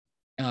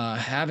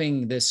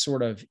having this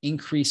sort of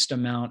increased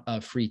amount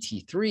of free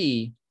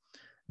T3,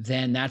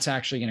 then that's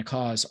actually going to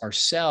cause our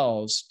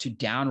cells to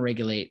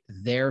downregulate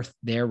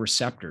their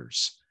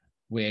receptors,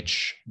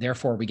 which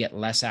therefore we get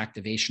less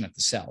activation of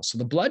the cells. So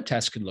the blood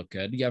test could look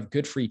good. You have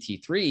good free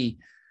T3,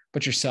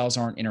 but your cells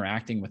aren't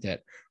interacting with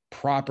it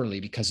properly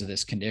because of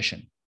this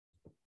condition.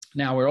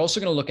 Now, we're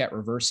also going to look at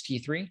reverse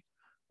T3.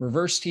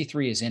 Reverse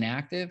T3 is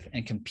inactive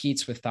and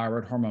competes with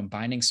thyroid hormone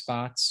binding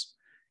spots.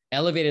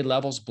 Elevated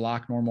levels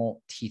block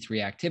normal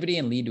T3 activity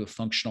and lead to a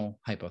functional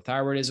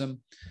hypothyroidism.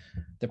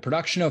 The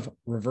production of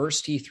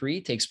reverse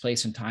T3 takes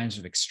place in times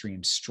of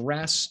extreme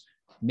stress,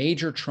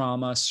 major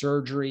trauma,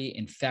 surgery,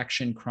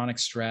 infection, chronic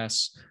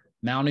stress,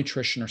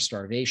 malnutrition, or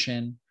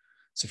starvation.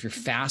 So if you're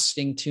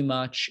fasting too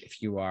much,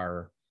 if you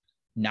are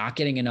not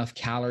getting enough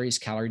calories,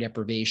 calorie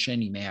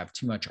deprivation, you may have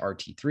too much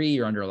RT3,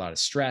 you're under a lot of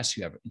stress,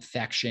 you have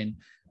infection,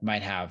 you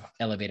might have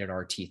elevated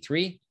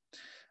RT3.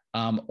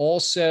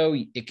 Also,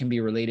 it can be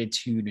related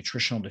to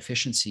nutritional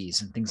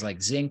deficiencies and things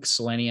like zinc,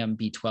 selenium,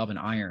 B12, and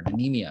iron.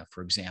 Anemia,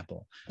 for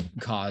example, can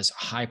cause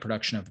high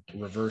production of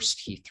reverse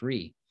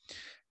T3.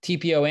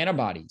 TPO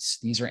antibodies.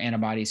 These are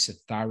antibodies to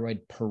thyroid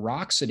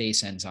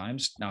peroxidase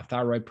enzymes. Now,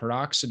 thyroid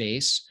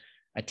peroxidase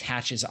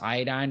attaches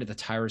iodine to the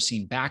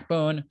tyrosine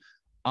backbone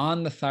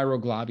on the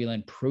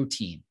thyroglobulin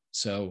protein.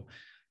 So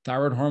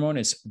thyroid hormone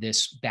is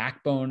this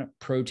backbone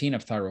protein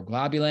of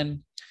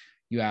thyroglobulin.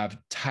 You have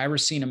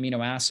tyrosine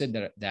amino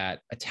acid that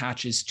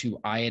attaches to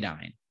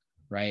iodine,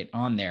 right,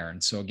 on there.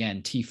 And so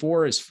again,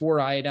 T4 is 4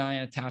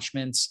 iodine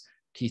attachments.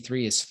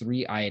 T3 is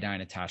 3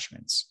 iodine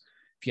attachments.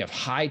 If you have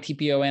high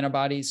TPO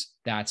antibodies,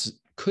 that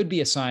could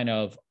be a sign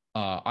of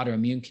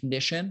autoimmune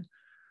condition.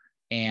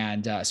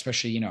 And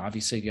especially,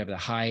 obviously if you have the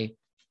high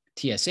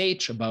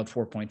TSH above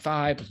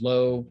 4.5,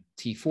 low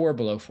T4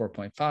 below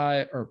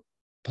 4.5 or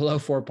below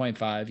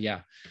 4.5.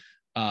 Yeah.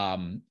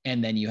 And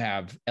then you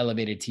have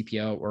elevated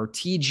TPO or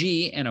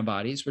TG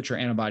antibodies, which are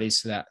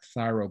antibodies to that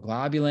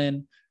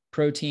thyroglobulin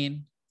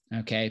protein.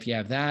 Okay. If you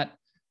have that,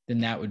 then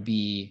that would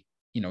be,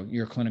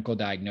 your clinical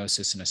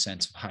diagnosis in a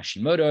sense of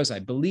Hashimoto's. I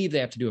believe they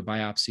have to do a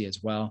biopsy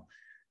as well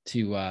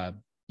to,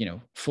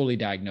 fully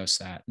diagnose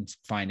that and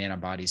find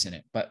antibodies in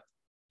it. But,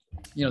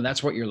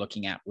 that's what you're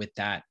looking at with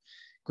that.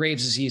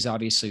 Graves' disease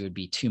obviously would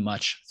be too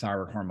much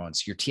thyroid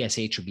hormones. Your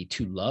TSH would be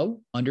too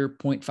low, under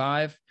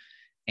 0.5.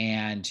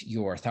 And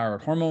your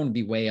thyroid hormone would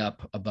be way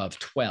up above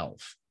 12,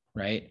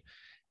 right?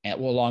 And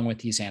along with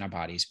these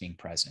antibodies being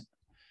present.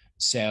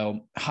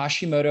 So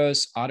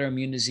Hashimoto's,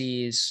 autoimmune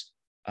disease,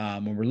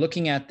 when we're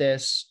looking at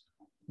this,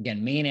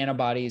 again, main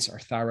antibodies are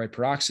thyroid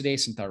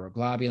peroxidase and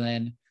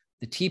thyroglobulin.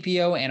 The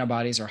TPO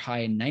antibodies are high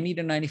in 90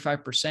 to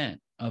 95%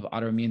 of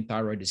autoimmune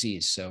thyroid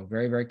disease. So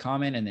very, very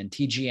common. And then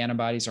TG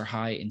antibodies are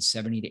high in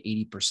 70 to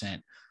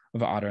 80%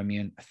 of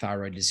autoimmune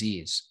thyroid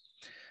disease.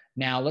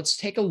 Now, let's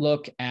take a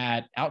look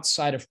at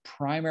outside of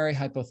primary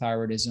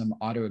hypothyroidism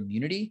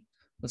autoimmunity.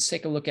 Let's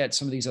take a look at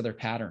some of these other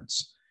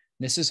patterns.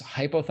 This is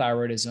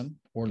hypothyroidism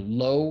or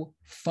low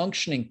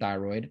functioning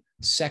thyroid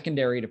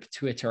secondary to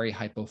pituitary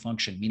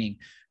hypofunction, meaning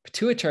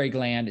pituitary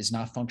gland is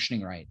not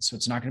functioning right. So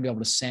it's not going to be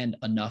able to send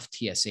enough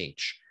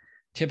TSH.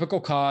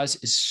 Typical cause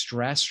is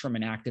stress from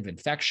an active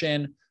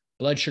infection,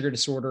 blood sugar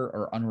disorder,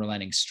 or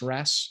unrelenting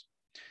stress.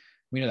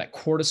 We know that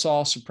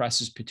cortisol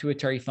suppresses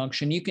pituitary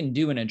function. You can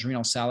do an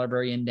adrenal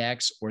salivary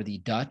index or the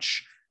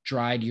Dutch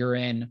dried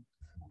urine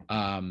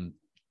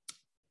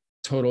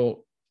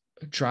total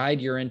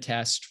dried urine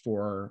test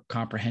for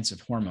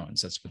comprehensive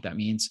hormones. That's what that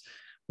means,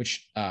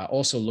 which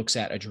also looks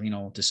at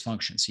adrenal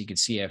dysfunction. So you can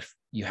see if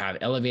you have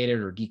elevated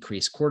or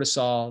decreased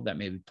cortisol, that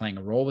may be playing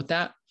a role with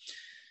that.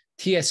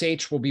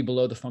 TSH will be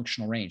below the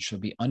functional range. So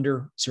it'll be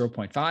under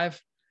 0.5,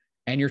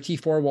 and your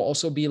T4 will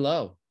also be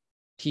low.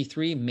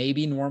 T3 may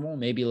be normal,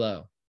 may be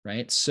low,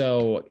 right?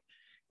 So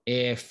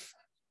if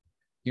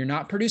you're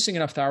not producing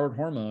enough thyroid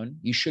hormone,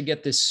 you should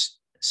get this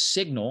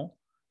signal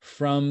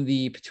from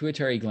the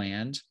pituitary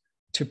gland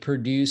to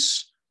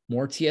produce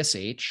more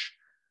TSH,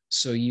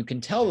 so you can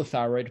tell the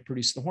thyroid to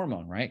produce the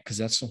hormone, right? Because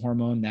that's the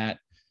hormone that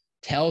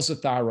tells the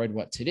thyroid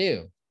what to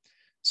do.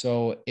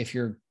 So if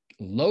you're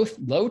low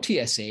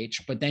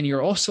TSH, but then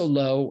you're also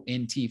low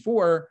in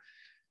T4,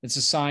 it's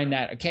a sign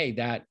that, okay,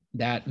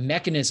 that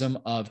mechanism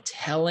of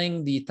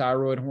telling the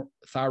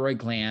thyroid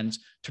gland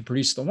to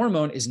produce the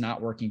hormone is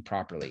not working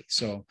properly.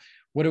 So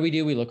what do?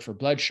 We look for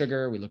blood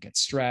sugar, we look at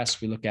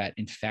stress, we look at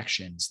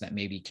infections that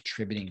may be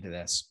contributing to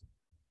this.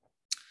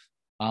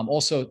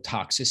 Also,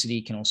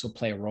 toxicity can also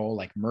play a role,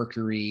 like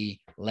mercury,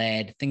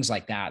 lead, things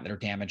like that are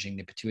damaging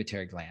the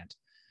pituitary gland.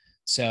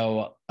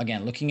 So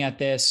again, looking at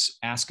this,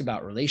 ask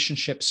about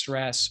relationship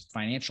stress,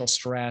 financial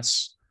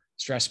stress,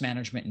 stress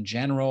management in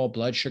general,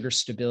 blood sugar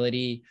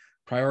stability,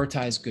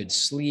 prioritize good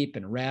sleep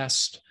and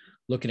rest,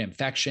 look at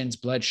infections,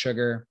 blood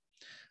sugar,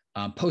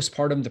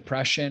 postpartum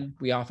depression.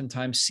 We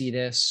oftentimes see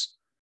this.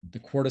 The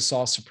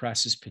cortisol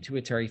suppresses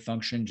pituitary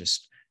function,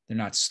 just they're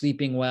not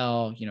sleeping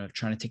well,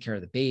 trying to take care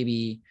of the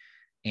baby,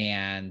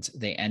 and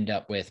they end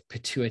up with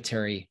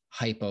pituitary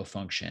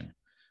hypofunction.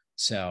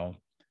 So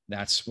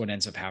that's what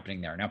ends up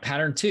happening there. Now,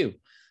 pattern 2,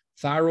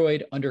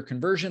 thyroid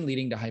underconversion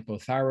leading to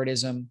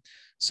hypothyroidism.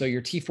 So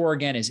your T4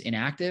 again is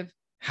inactive,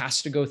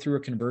 has to go through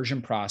a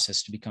conversion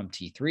process to become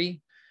T3,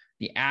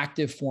 the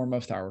active form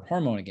of thyroid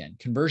hormone. Again,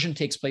 conversion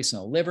takes place in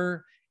the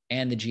liver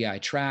and the GI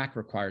tract,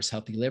 requires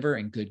healthy liver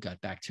and good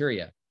gut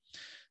bacteria.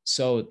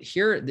 So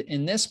here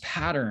in this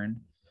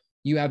pattern,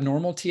 you have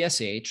normal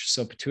TSH,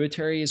 so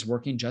pituitary is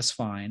working just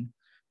fine.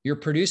 You're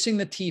producing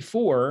the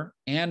T4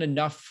 and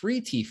enough free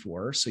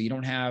T4, so you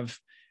don't have,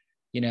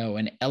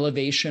 an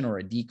elevation or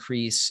a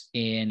decrease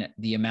in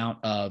the amount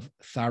of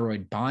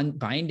thyroid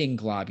binding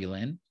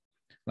globulin,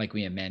 like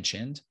we have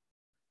mentioned.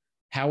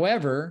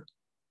 However,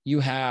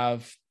 you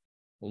have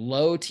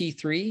low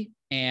T3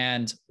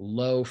 and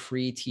low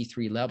free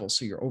T3 levels.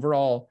 So your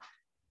overall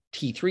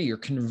T3, your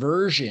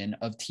conversion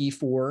of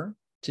T4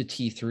 to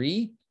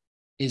T3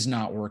 is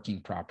not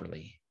working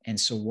properly. And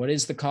so what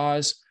is the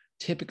cause?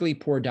 Typically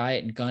poor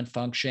diet and gut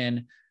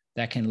function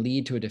that can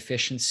lead to a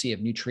deficiency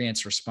of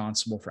nutrients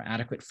responsible for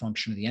adequate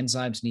function of the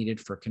enzymes needed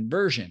for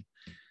conversion.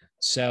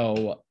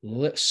 So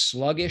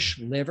sluggish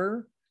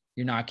liver,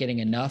 you're not getting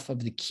enough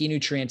of the key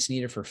nutrients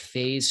needed for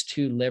phase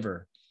 2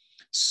 liver.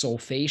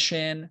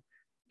 Sulfation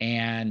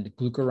and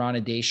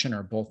glucuronidation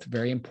are both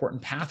very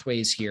important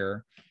pathways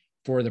here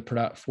for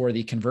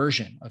the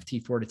conversion of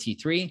T4 to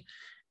T3.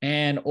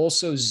 And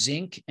also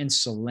zinc and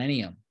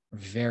selenium are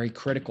very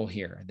critical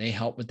here. They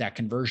help with that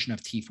conversion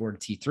of T4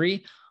 to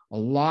T3. A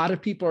lot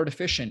of people are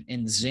deficient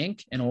in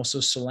zinc and also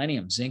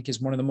selenium. Zinc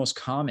is one of the most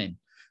common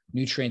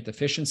nutrient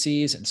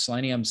deficiencies, and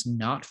selenium's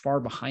not far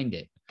behind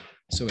it.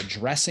 So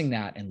addressing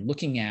that and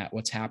looking at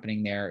what's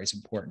happening there is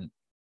important.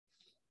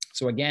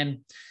 So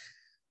again,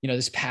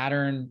 this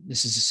pattern,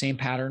 this is the same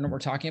pattern that we're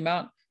talking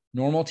about.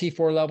 Normal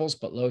T4 levels,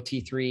 but low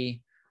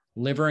T3.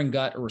 Liver and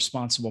gut are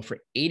responsible for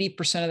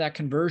 80% of that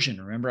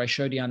conversion. Remember, I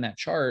showed you on that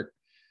chart,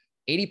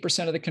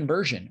 80% of the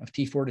conversion of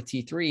T4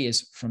 to T3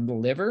 is from the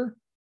liver.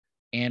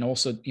 And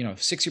also,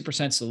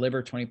 60% is the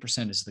liver,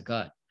 20% is the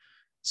gut.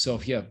 So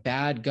if you have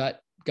bad gut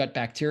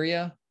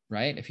bacteria,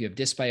 right? If you have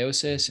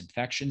dysbiosis,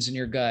 infections in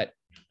your gut,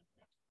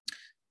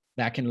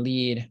 that can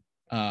lead,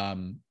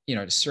 to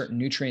certain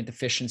nutrient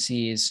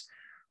deficiencies,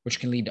 which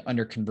can lead to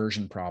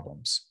underconversion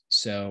problems.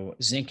 So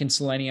zinc and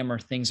selenium are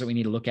things that we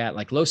need to look at,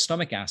 like low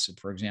stomach acid,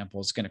 for example,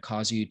 is going to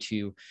cause you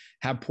to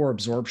have poor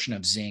absorption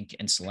of zinc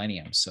and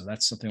selenium. So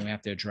that's something we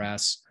have to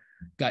address.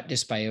 Gut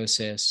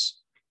dysbiosis,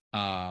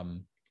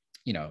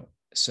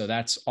 so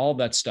that's all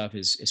that stuff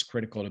is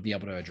critical to be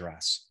able to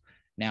address.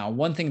 Now,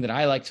 one thing that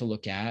I like to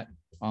look at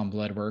on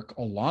blood work,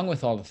 along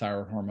with all the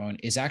thyroid hormone,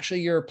 is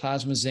actually your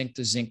plasma zinc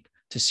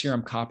to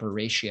serum copper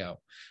ratio,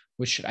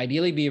 which should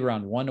ideally be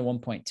around 1 to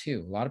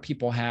 1.2. A lot of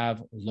people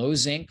have low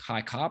zinc,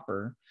 high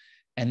copper,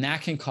 and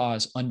that can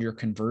cause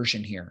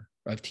underconversion here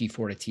of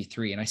T4 to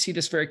T3. And I see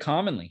this very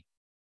commonly.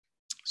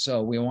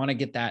 So we want to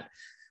get that.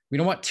 We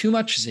don't want too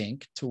much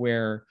zinc to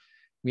where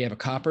we have a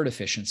copper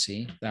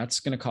deficiency. That's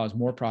going to cause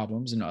more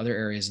problems in other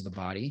areas of the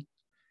body.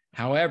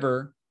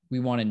 However, we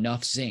want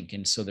enough zinc.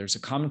 And so there's a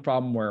common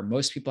problem where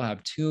most people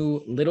have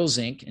too little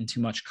zinc and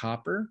too much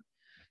copper.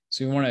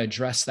 So we want to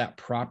address that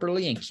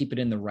properly and keep it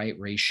in the right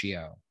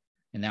ratio.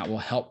 And that will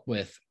help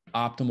with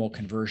optimal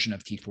conversion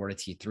of T4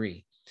 to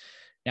T3.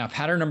 Now,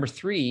 pattern number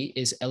 3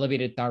 is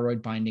elevated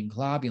thyroid binding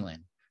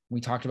globulin.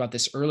 We talked about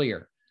this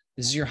earlier.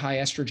 This is your high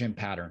estrogen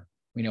pattern.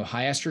 We know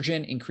high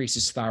estrogen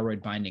increases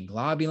thyroid binding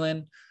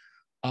globulin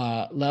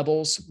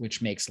levels,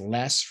 which makes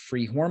less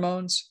free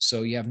hormones.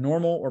 So you have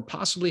normal or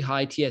possibly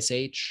high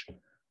TSH,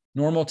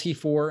 normal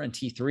T4 and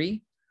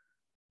T3,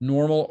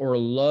 normal or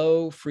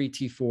low free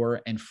T4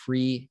 and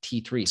free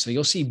T3. So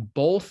you'll see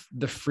both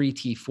the free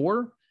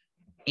T4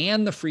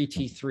 and the free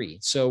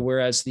T3. So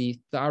whereas the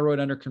thyroid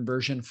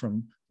underconversion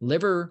from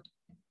liver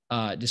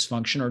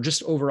dysfunction or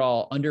just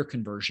overall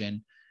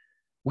underconversion,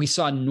 we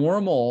saw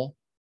normal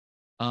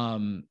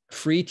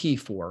free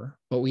T4,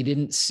 but we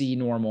didn't see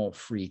normal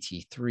free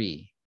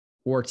T3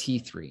 or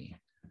T3.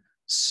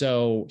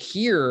 So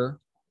here,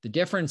 the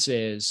difference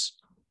is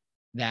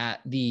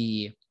that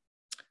the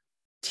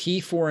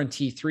T4 and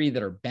T3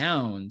 that are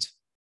bound,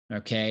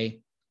 okay,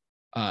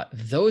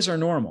 those are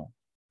normal,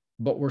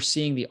 but we're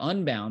seeing the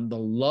unbound, the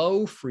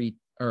low free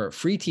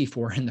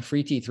T4 and the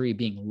free T3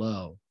 being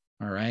low.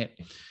 All right.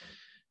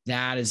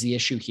 That is the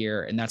issue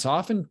here. And that's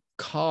often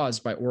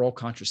caused by oral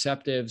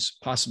contraceptives,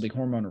 possibly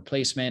hormone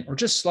replacement, or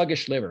just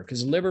sluggish liver,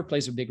 because the liver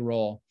plays a big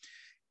role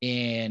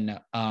in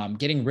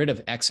getting rid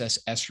of excess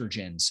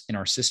estrogens in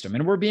our system.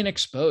 And we're being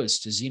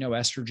exposed to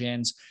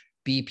xenoestrogens,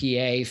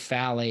 BPA,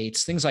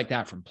 phthalates, things like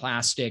that from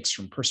plastics,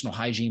 from personal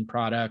hygiene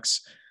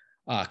products,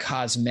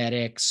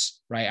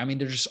 cosmetics, right? I mean,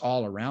 they're just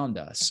all around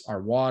us,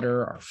 our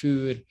water, our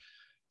food.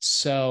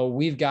 So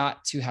we've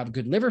got to have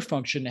good liver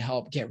function to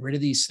help get rid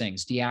of these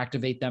things,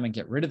 deactivate them and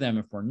get rid of them.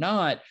 If we're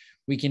not,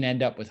 we can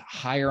end up with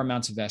higher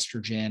amounts of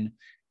estrogen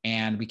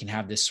and we can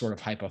have this sort of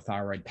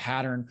hypothyroid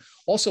pattern.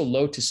 Also,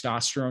 low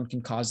testosterone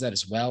can cause that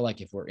as well.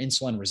 Like if we're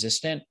insulin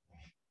resistant,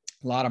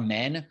 a lot of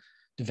men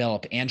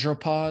develop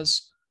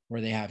andropause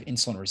where they have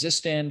insulin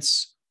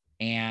resistance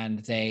and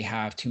they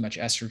have too much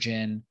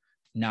estrogen,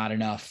 not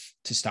enough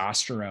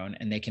testosterone,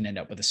 and they can end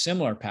up with a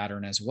similar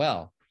pattern as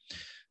well.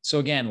 So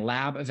again,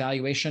 lab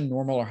evaluation,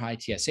 normal or high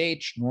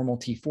TSH, normal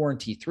T4 and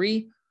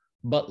T3,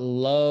 but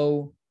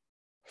low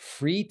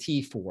free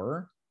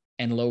T4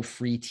 and low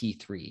free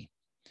T3.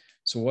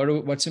 So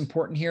what's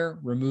important here?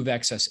 Remove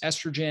excess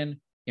estrogen,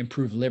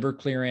 improve liver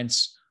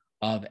clearance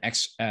of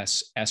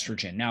excess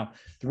estrogen. Now,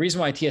 the reason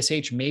why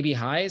TSH may be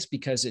high is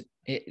because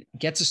it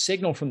gets a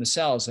signal from the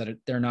cells that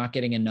they're not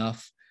getting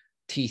enough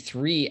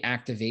T3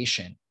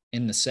 activation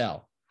in the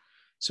cell.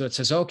 So it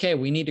says, okay,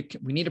 we need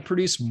to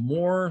produce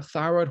more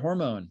thyroid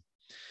hormone.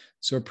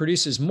 So it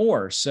produces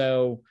more.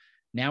 So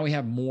now we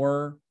have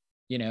more,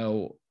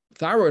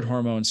 thyroid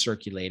hormone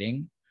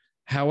circulating.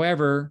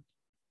 However,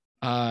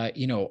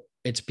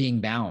 it's being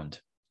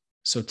bound.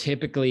 So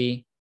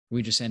typically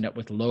we just end up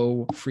with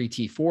low free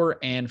T4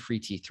 and free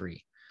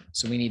T3.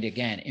 So we need to,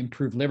 again,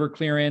 improve liver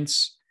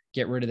clearance,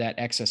 get rid of that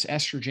excess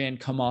estrogen,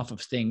 come off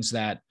of things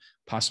that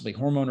possibly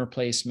hormone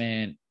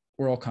replacement,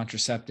 oral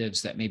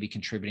contraceptives that may be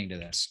contributing to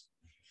this.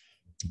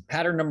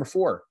 Pattern number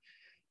 4,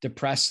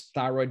 depressed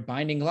thyroid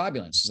binding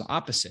globulin. This is the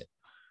opposite.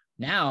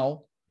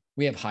 Now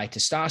we have high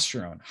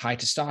testosterone. High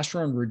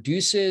testosterone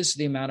reduces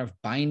the amount of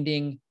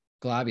binding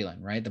globulin,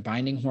 right? The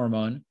binding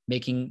hormone,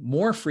 making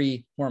more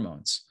free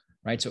hormones,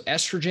 right? So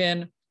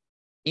estrogen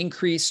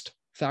increased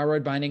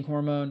thyroid binding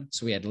hormone.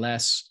 So we had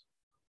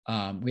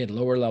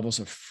lower levels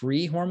of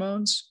free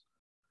hormones,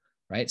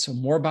 right? So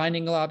more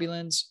binding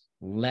globulins,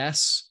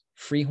 less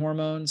free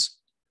hormones,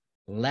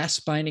 less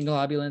binding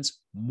globulins,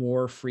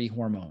 more free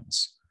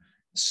hormones.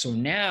 So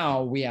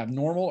now we have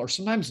normal or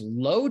sometimes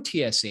low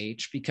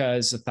TSH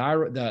because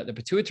the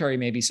pituitary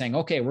may be saying,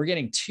 okay, we're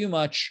getting too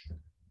much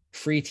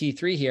free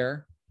T3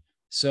 here.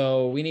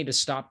 So we need to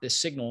stop this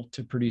signal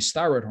to produce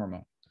thyroid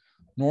hormone.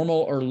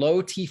 Normal or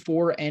low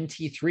T4 and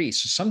T3.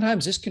 So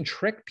sometimes this can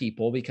trick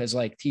people because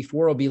like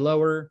T4 will be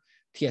lower,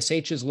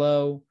 TSH is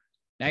low.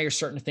 Now you're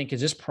starting to think,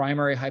 is this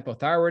primary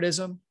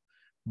hypothyroidism?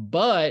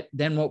 But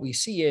then what we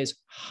see is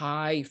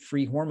high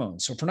free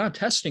hormones. So if we're not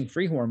testing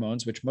free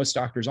hormones, which most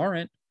doctors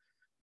aren't,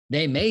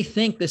 they may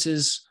think this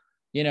is,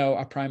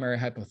 a primary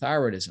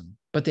hypothyroidism,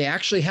 but they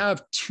actually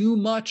have too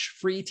much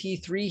free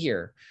T3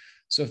 here.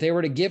 So if they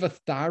were to give a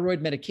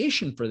thyroid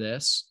medication for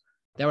this,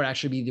 that would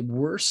actually be the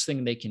worst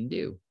thing they can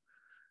do.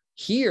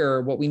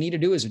 Here, what we need to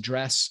do is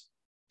address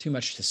too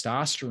much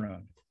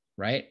testosterone,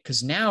 right?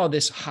 Because now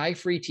this high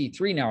free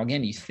T3, now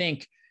again, you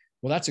think,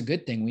 well, that's a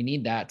good thing. We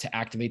need that to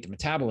activate the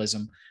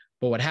metabolism.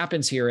 But what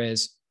happens here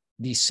is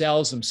these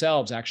cells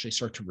themselves actually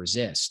start to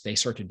resist. They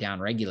start to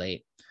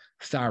downregulate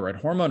thyroid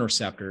hormone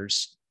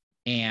receptors.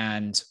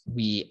 And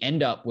we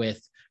end up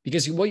with,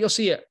 because what you'll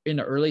see in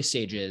the early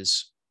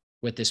stages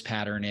with this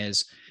pattern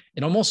is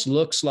it almost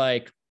looks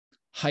like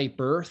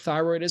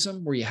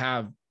hyperthyroidism, where you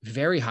have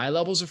very high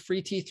levels of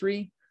free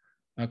T3.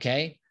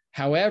 Okay.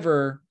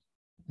 However,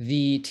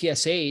 the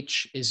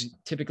TSH is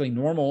typically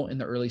normal in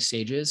the early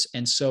stages,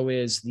 and so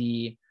is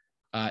the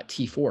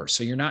T4.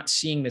 So you're not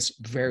seeing this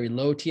very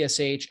low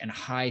TSH and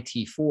high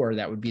T4.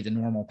 That would be the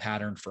normal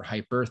pattern for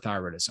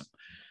hyperthyroidism.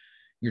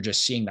 You're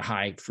just seeing the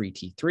high free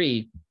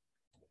T3.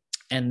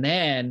 And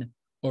then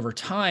over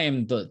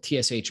time, the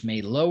TSH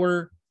may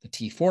lower, the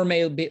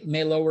T4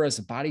 may lower as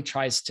the body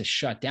tries to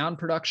shut down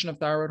production of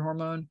thyroid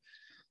hormone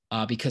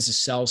because the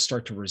cells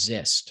start to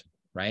resist,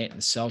 right? And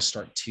the cells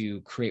start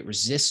to create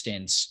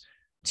resistance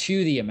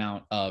to the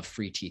amount of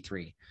free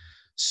T3.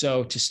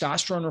 So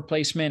testosterone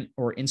replacement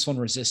or insulin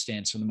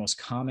resistance are the most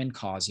common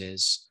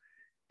causes.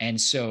 And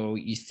so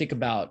you think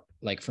about,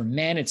 like, for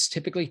men, it's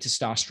typically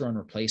testosterone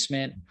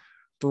replacement.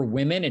 For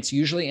women, it's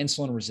usually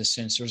insulin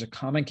resistance. There's a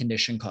common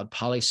condition called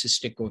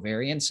polycystic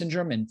ovarian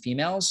syndrome in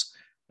females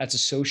that's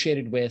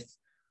associated with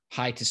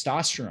high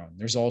testosterone.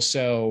 There's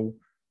also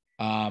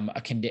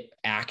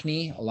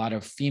acne. A lot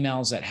of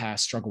females that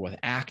struggle with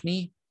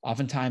acne,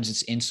 oftentimes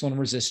it's insulin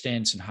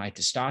resistance and high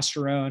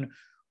testosterone.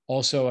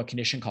 Also a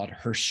condition called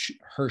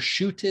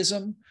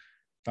hirsutism,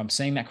 if I'm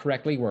saying that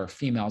correctly, where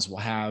females will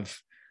have,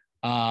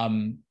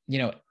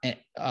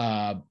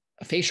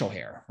 facial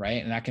hair,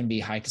 right? And that can be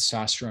high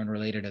testosterone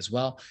related as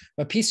well.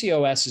 But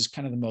PCOS is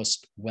kind of the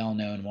most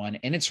well-known one,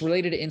 and it's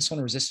related to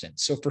insulin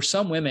resistance. So for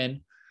some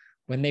women,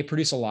 when they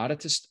produce a lot of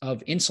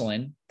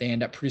insulin, they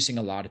end up producing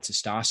a lot of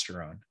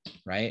testosterone,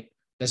 right?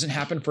 Doesn't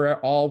happen for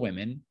all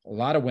women. A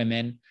lot of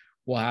women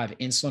will have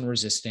insulin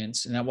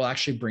resistance, and that will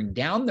actually bring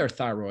down their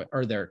thyroid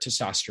or their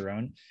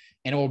testosterone,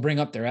 and it will bring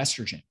up their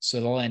estrogen.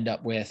 So they'll end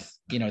up with,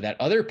 that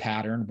other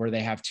pattern where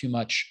they have too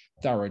much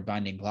thyroid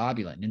binding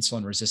globulin.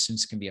 Insulin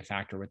resistance can be a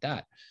factor with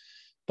that.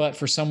 But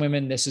for some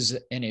women, this is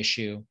an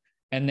issue.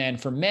 And then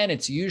for men,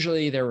 it's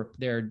usually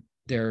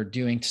they're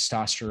doing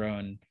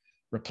testosterone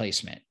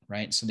replacement,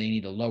 right? So they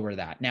need to lower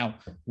that. Now,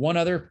 one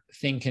other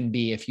thing can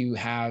be if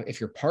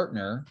your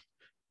partner,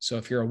 so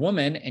if you're a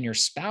woman and your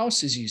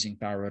spouse is using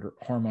thyroid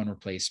hormone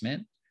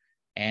replacement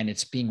and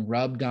it's being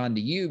rubbed onto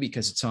you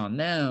because it's on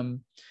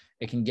them,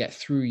 it can get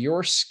through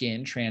your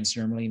skin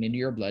transdermally and into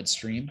your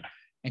bloodstream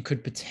and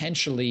could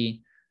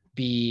potentially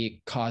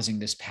be causing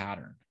this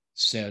pattern.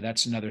 So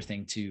that's another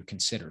thing to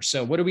consider.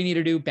 So what do we need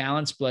to do?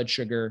 Balance blood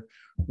sugar,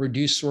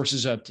 reduce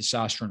sources of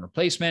testosterone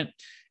replacement,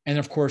 and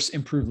of course,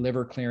 improve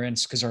liver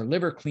clearance, because our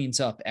liver cleans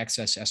up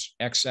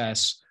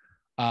excess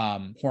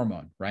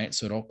hormone, right?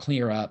 So it'll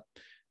clear up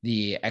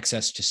the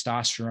excess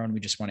testosterone. We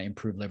just want to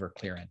improve liver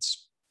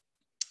clearance.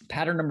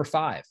 Pattern number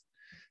 5,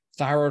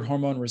 thyroid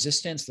hormone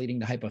resistance leading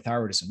to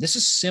hypothyroidism. This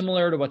is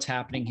similar to what's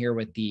happening here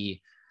with the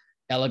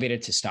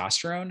elevated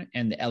testosterone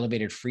and the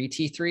elevated free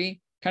T3,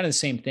 kind of the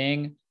same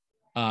thing,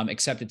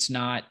 except it's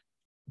not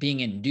being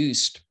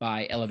induced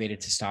by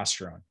elevated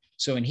testosterone.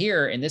 So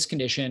in this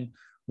condition,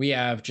 we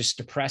have just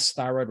depressed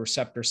thyroid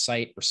receptor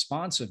site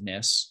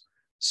responsiveness.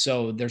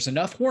 So there's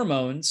enough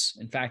hormones.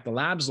 In fact, the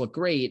labs look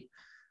great,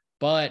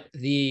 but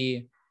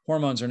the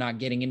hormones are not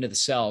getting into the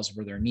cells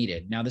where they're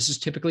needed. Now, this is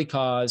typically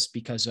caused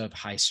because of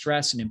high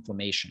stress and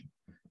inflammation,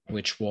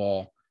 which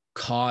will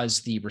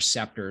cause the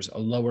receptors, a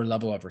lower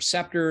level of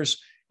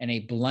receptors and a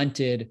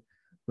blunted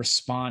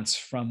response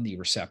from the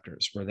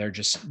receptors, where they're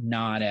just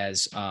not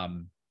as,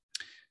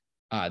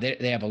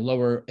 they have a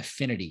lower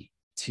affinity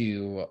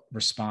to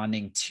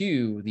responding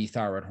to the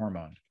thyroid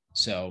hormone.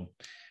 So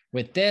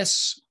with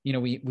this,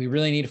 we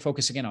really need to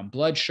focus again on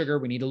blood sugar.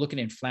 We need to look at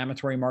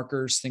inflammatory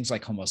markers, things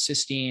like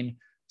homocysteine,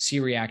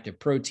 C-reactive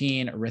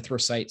protein,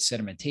 erythrocyte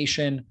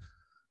sedimentation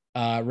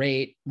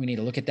rate. We need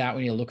to look at that.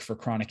 We need to look for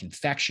chronic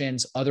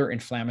infections, other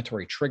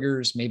inflammatory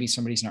triggers. Maybe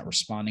somebody's not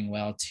responding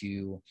well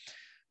to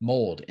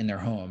mold in their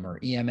home or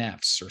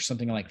EMFs or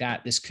something like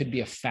that. This could be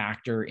a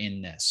factor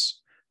in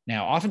this.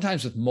 Now,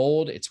 oftentimes with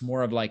mold, it's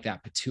more of like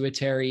that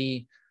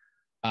pituitary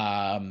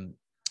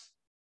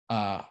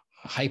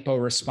hypo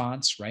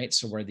response, right?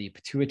 So where the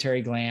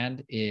pituitary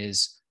gland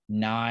is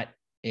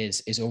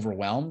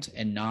overwhelmed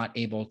and not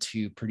able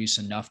to produce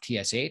enough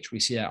TSH.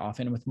 We see that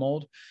often with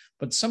mold,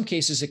 but in some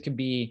cases it can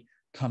be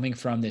coming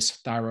from this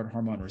thyroid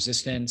hormone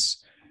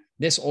resistance.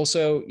 This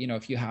also,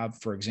 if you have,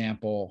 for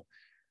example,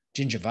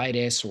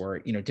 gingivitis or,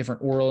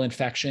 different oral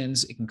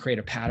infections, it can create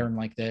a pattern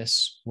like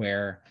this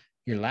where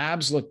your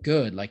labs look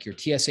good, like your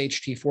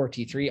TSH, T4,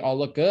 T3 all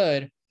look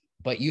good,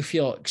 but you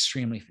feel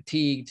extremely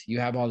fatigued. You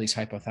have all these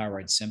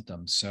hypothyroid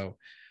symptoms. So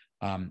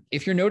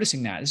if you're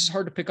noticing that, this is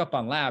hard to pick up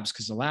on labs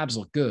because the labs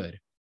look good,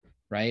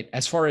 right?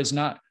 As far as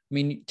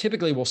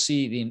typically we'll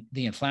see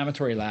the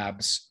inflammatory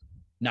labs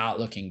not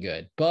looking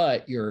good,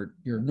 but your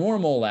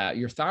normal lab,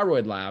 your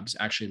thyroid labs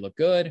actually look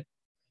good,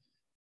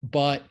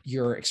 but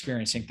you're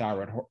experiencing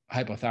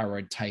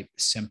hypothyroid type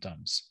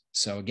symptoms.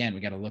 So again,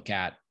 we got to look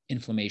at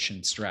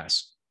inflammation,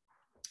 stress,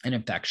 and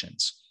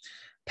infections.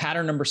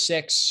 Pattern number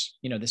 6,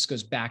 this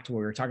goes back to what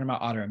we were talking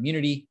about,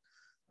 autoimmunity,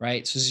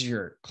 right? So this is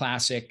your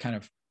classic kind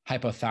of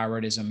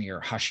hypothyroidism,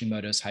 your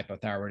Hashimoto's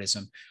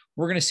hypothyroidism.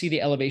 We're going to see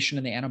the elevation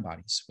in the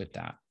antibodies with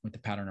the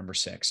pattern number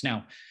 6.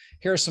 Now,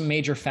 here are some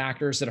major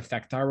factors that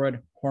affect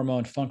thyroid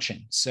hormone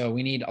function. So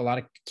we need a lot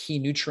of key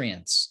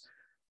nutrients,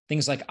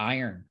 things like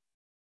iron.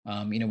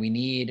 We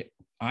need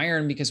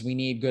iron because we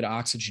need good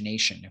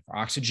oxygenation. If our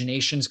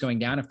oxygenation is going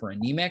down, if we're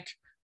anemic,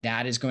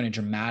 that is going to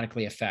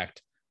dramatically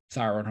affect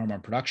thyroid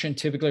hormone production.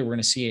 Typically, we're going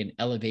to see an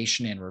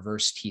elevation in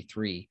reverse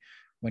T3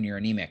 when you're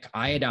anemic.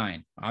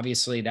 Iodine,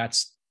 obviously,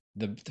 that's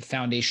the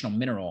foundational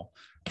mineral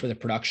for the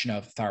production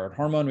of thyroid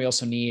hormone. We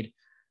also need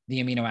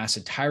the amino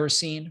acid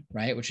tyrosine,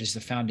 right, which is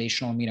the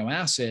foundational amino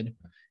acid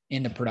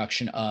in the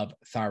production of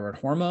thyroid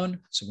hormone.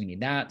 So we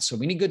need that. So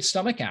we need good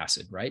stomach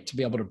acid, right, to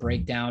be able to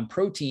break down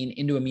protein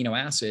into amino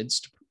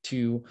acids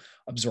to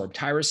absorb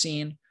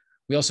tyrosine.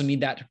 We also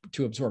need that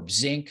to absorb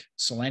zinc,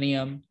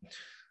 selenium.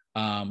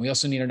 We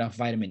also need enough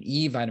vitamin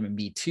E, vitamin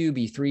B2,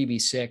 B3,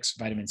 B6,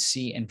 vitamin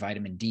C, and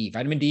vitamin D.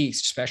 Vitamin D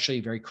is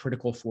especially very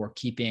critical for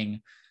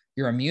keeping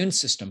your immune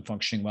system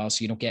functioning well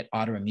so you don't get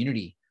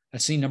autoimmunity.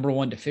 That's the number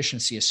one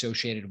deficiency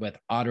associated with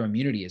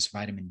autoimmunity is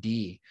vitamin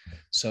D.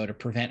 So to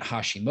prevent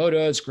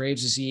Hashimoto's,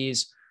 Graves'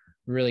 disease,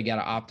 we really got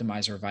to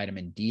optimize our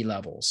vitamin D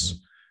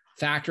levels.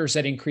 Factors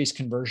that increase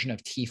conversion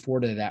of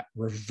T4 to that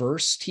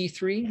reverse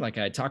T3, like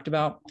I talked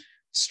about,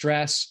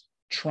 stress,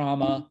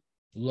 trauma,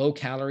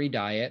 low-calorie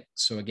diet.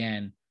 So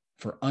again,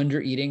 for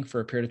under-eating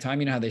for a period of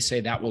time, you know how they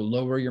say that will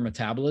lower your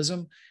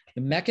metabolism?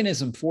 The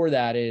mechanism for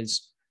that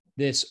is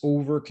this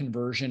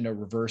over-conversion to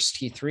reverse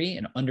T3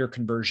 and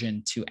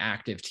under-conversion to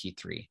active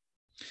T3.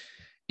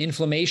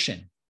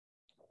 Inflammation,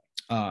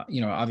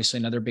 obviously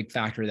another big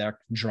factor that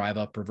can drive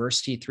up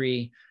reverse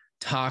T3,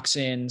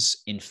 toxins,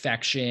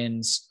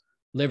 infections,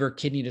 liver,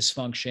 kidney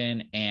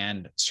dysfunction,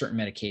 and certain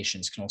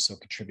medications can also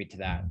contribute to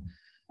that.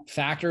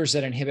 Factors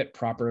that inhibit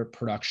proper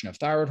production of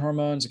thyroid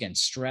hormones, again,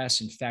 stress,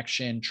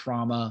 infection,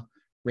 trauma,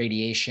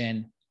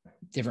 radiation,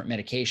 different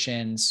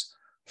medications,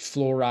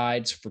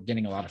 fluorides, if we're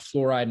getting a lot of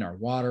fluoride in our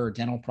water or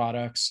dental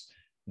products,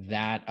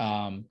 that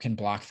can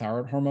block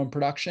thyroid hormone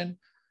production,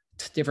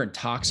 different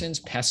toxins,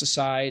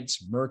 pesticides,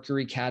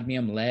 mercury,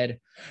 cadmium, lead,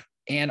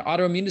 and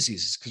autoimmune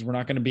diseases, because we're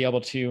not going to be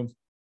able to,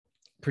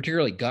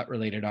 particularly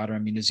gut-related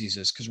autoimmune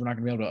diseases, because we're not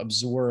going to be able to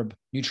absorb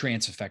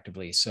nutrients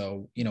effectively.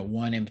 So,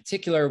 one in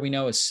particular we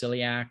know is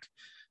celiac,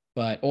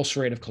 but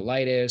ulcerative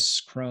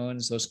colitis,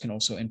 Crohn's, those can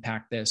also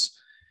impact this.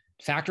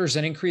 Factors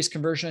that increase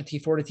conversion of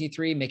T4 to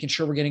T3, making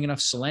sure we're getting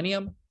enough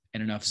selenium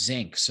and enough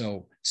zinc.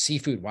 So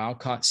seafood,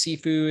 wild-caught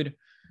seafood,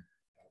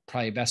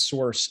 probably best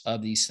source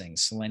of these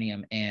things,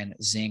 selenium and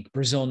zinc.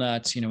 Brazil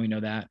nuts, we know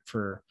that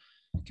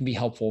can be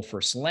helpful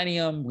for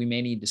selenium. We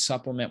may need to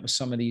supplement with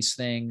some of these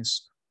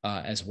things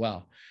as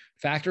well.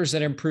 Factors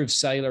that improve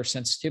cellular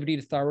sensitivity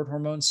to thyroid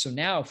hormones. So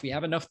now if we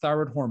have enough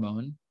thyroid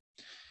hormone,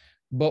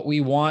 but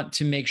we want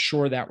to make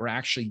sure that we're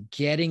actually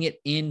getting it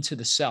into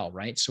the cell,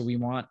 right? So we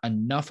want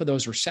enough of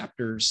those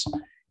receptors.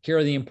 Here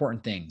are the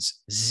important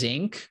things.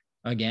 Zinc,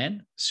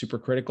 again, super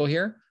critical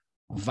here.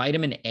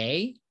 Vitamin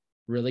A,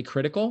 really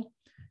critical.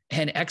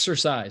 And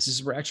exercise. This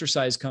is where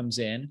exercise comes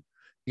in,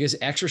 because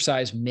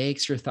exercise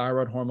makes your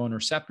thyroid hormone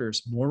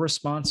receptors more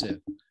responsive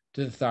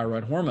to the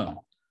thyroid hormone.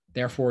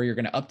 Therefore, you're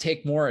going to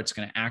uptake more. It's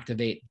going to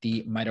activate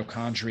the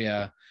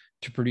mitochondria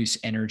to produce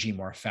energy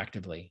more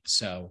effectively.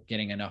 So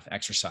getting enough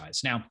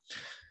exercise. Now,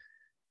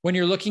 when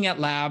you're looking at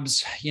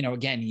labs,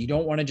 again, you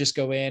don't want to just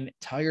go in,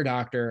 tell your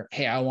doctor,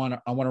 hey, I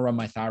want to run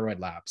my thyroid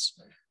labs.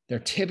 They're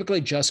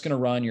typically just going to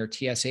run your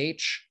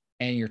TSH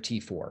and your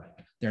T4.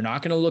 They're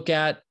not going to look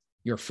at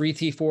your free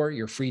T4,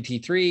 your free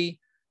T3,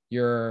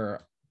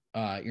 your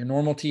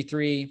normal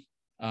T3,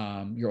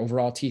 your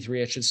overall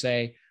T3, I should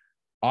say.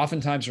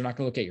 Oftentimes, they're not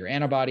going to look at your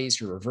antibodies,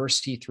 your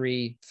reverse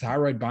T3,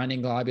 thyroid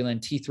binding globulin,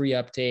 T3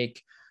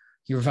 uptake,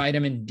 your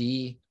vitamin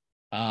D,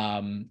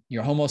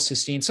 your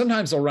homocysteine.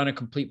 Sometimes they'll run a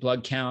complete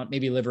blood count,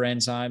 maybe liver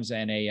enzymes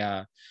and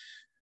a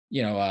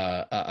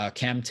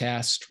chem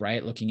test,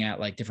 right? Looking at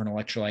like different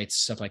electrolytes,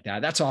 stuff like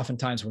that. That's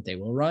oftentimes what they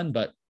will run,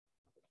 but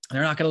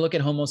they're not going to look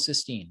at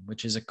homocysteine,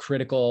 which is a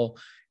critical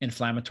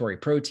inflammatory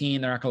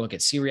protein. They're not going to look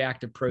at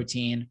C-reactive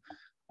protein.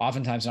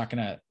 Oftentimes not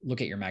going to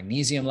look at your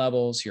magnesium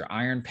levels, your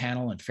iron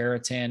panel and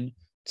ferritin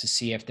to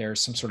see if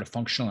there's some sort of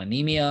functional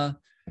anemia.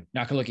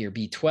 Not going to look at your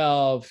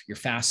B12, your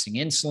fasting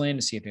insulin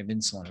to see if you have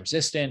insulin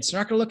resistance. They're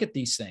not going to look at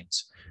these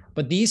things.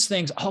 But these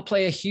things all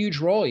play a huge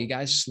role. You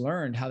guys just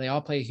learned how they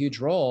all play a huge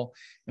role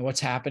in what's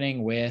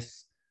happening with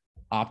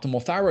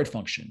optimal thyroid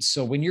function.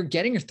 So when you're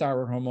getting your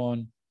thyroid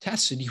hormone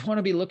tested, you want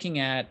to be looking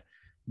at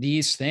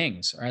these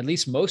things, or at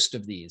least most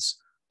of these,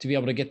 to be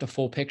able to get the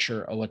full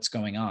picture of what's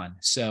going on.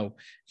 So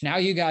now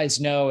you guys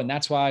know, and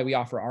that's why we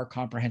offer our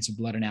comprehensive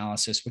blood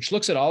analysis, which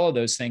looks at all of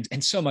those things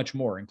and so much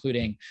more,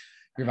 including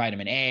your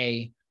vitamin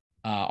A,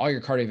 all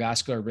your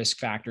cardiovascular risk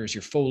factors,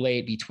 your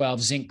folate, B12,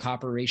 zinc,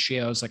 copper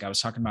ratios, like I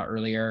was talking about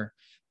earlier,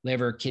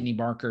 liver, kidney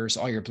markers,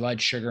 all your blood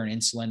sugar and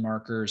insulin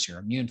markers, your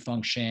immune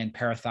function,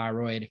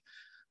 parathyroid,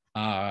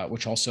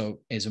 which also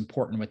is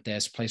important with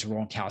this, plays a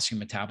role in calcium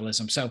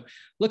metabolism. So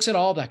looks at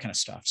all that kind of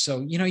stuff. So,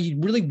 you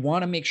really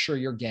want to make sure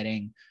you're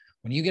getting,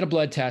 when you get a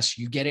blood test,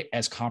 you get it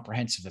as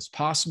comprehensive as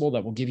possible.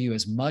 That will give you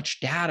as much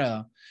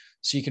data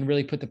so you can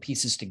really put the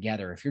pieces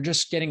together. If you're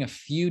just getting a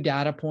few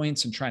data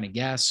points and trying to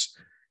guess,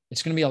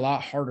 it's going to be a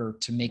lot harder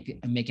to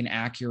make an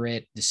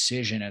accurate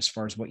decision as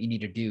far as what you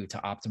need to do to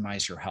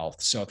optimize your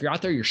health. So if you're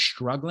out there, you're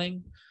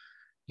struggling,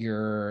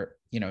 you're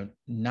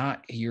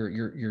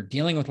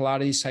dealing with a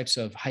lot of these types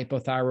of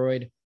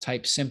hypothyroid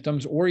type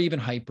symptoms or even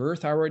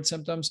hyperthyroid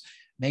symptoms,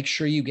 make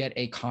sure you get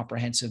a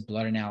comprehensive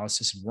blood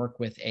analysis and work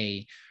with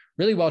a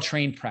really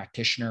well-trained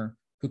practitioner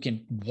who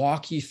can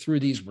walk you through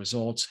these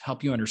results,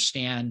 help you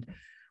understand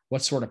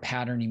what sort of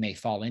pattern you may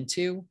fall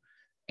into,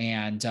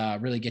 and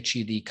really get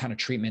you the kind of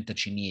treatment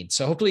that you need.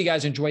 So hopefully you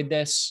guys enjoyed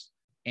this.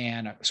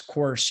 And of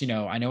course,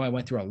 I know I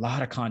went through a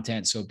lot of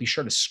content, so be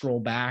sure to scroll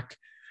back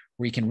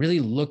where you can really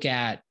look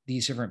at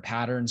these different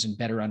patterns and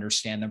better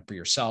understand them for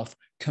yourself.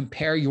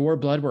 Compare your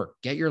blood work,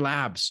 get your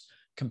labs,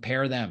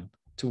 compare them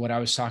to what I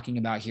was talking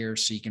about here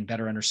so you can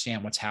better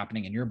understand what's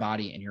happening in your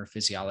body and your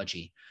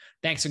physiology.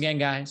 Thanks again,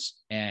 guys,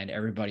 and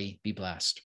everybody be blessed.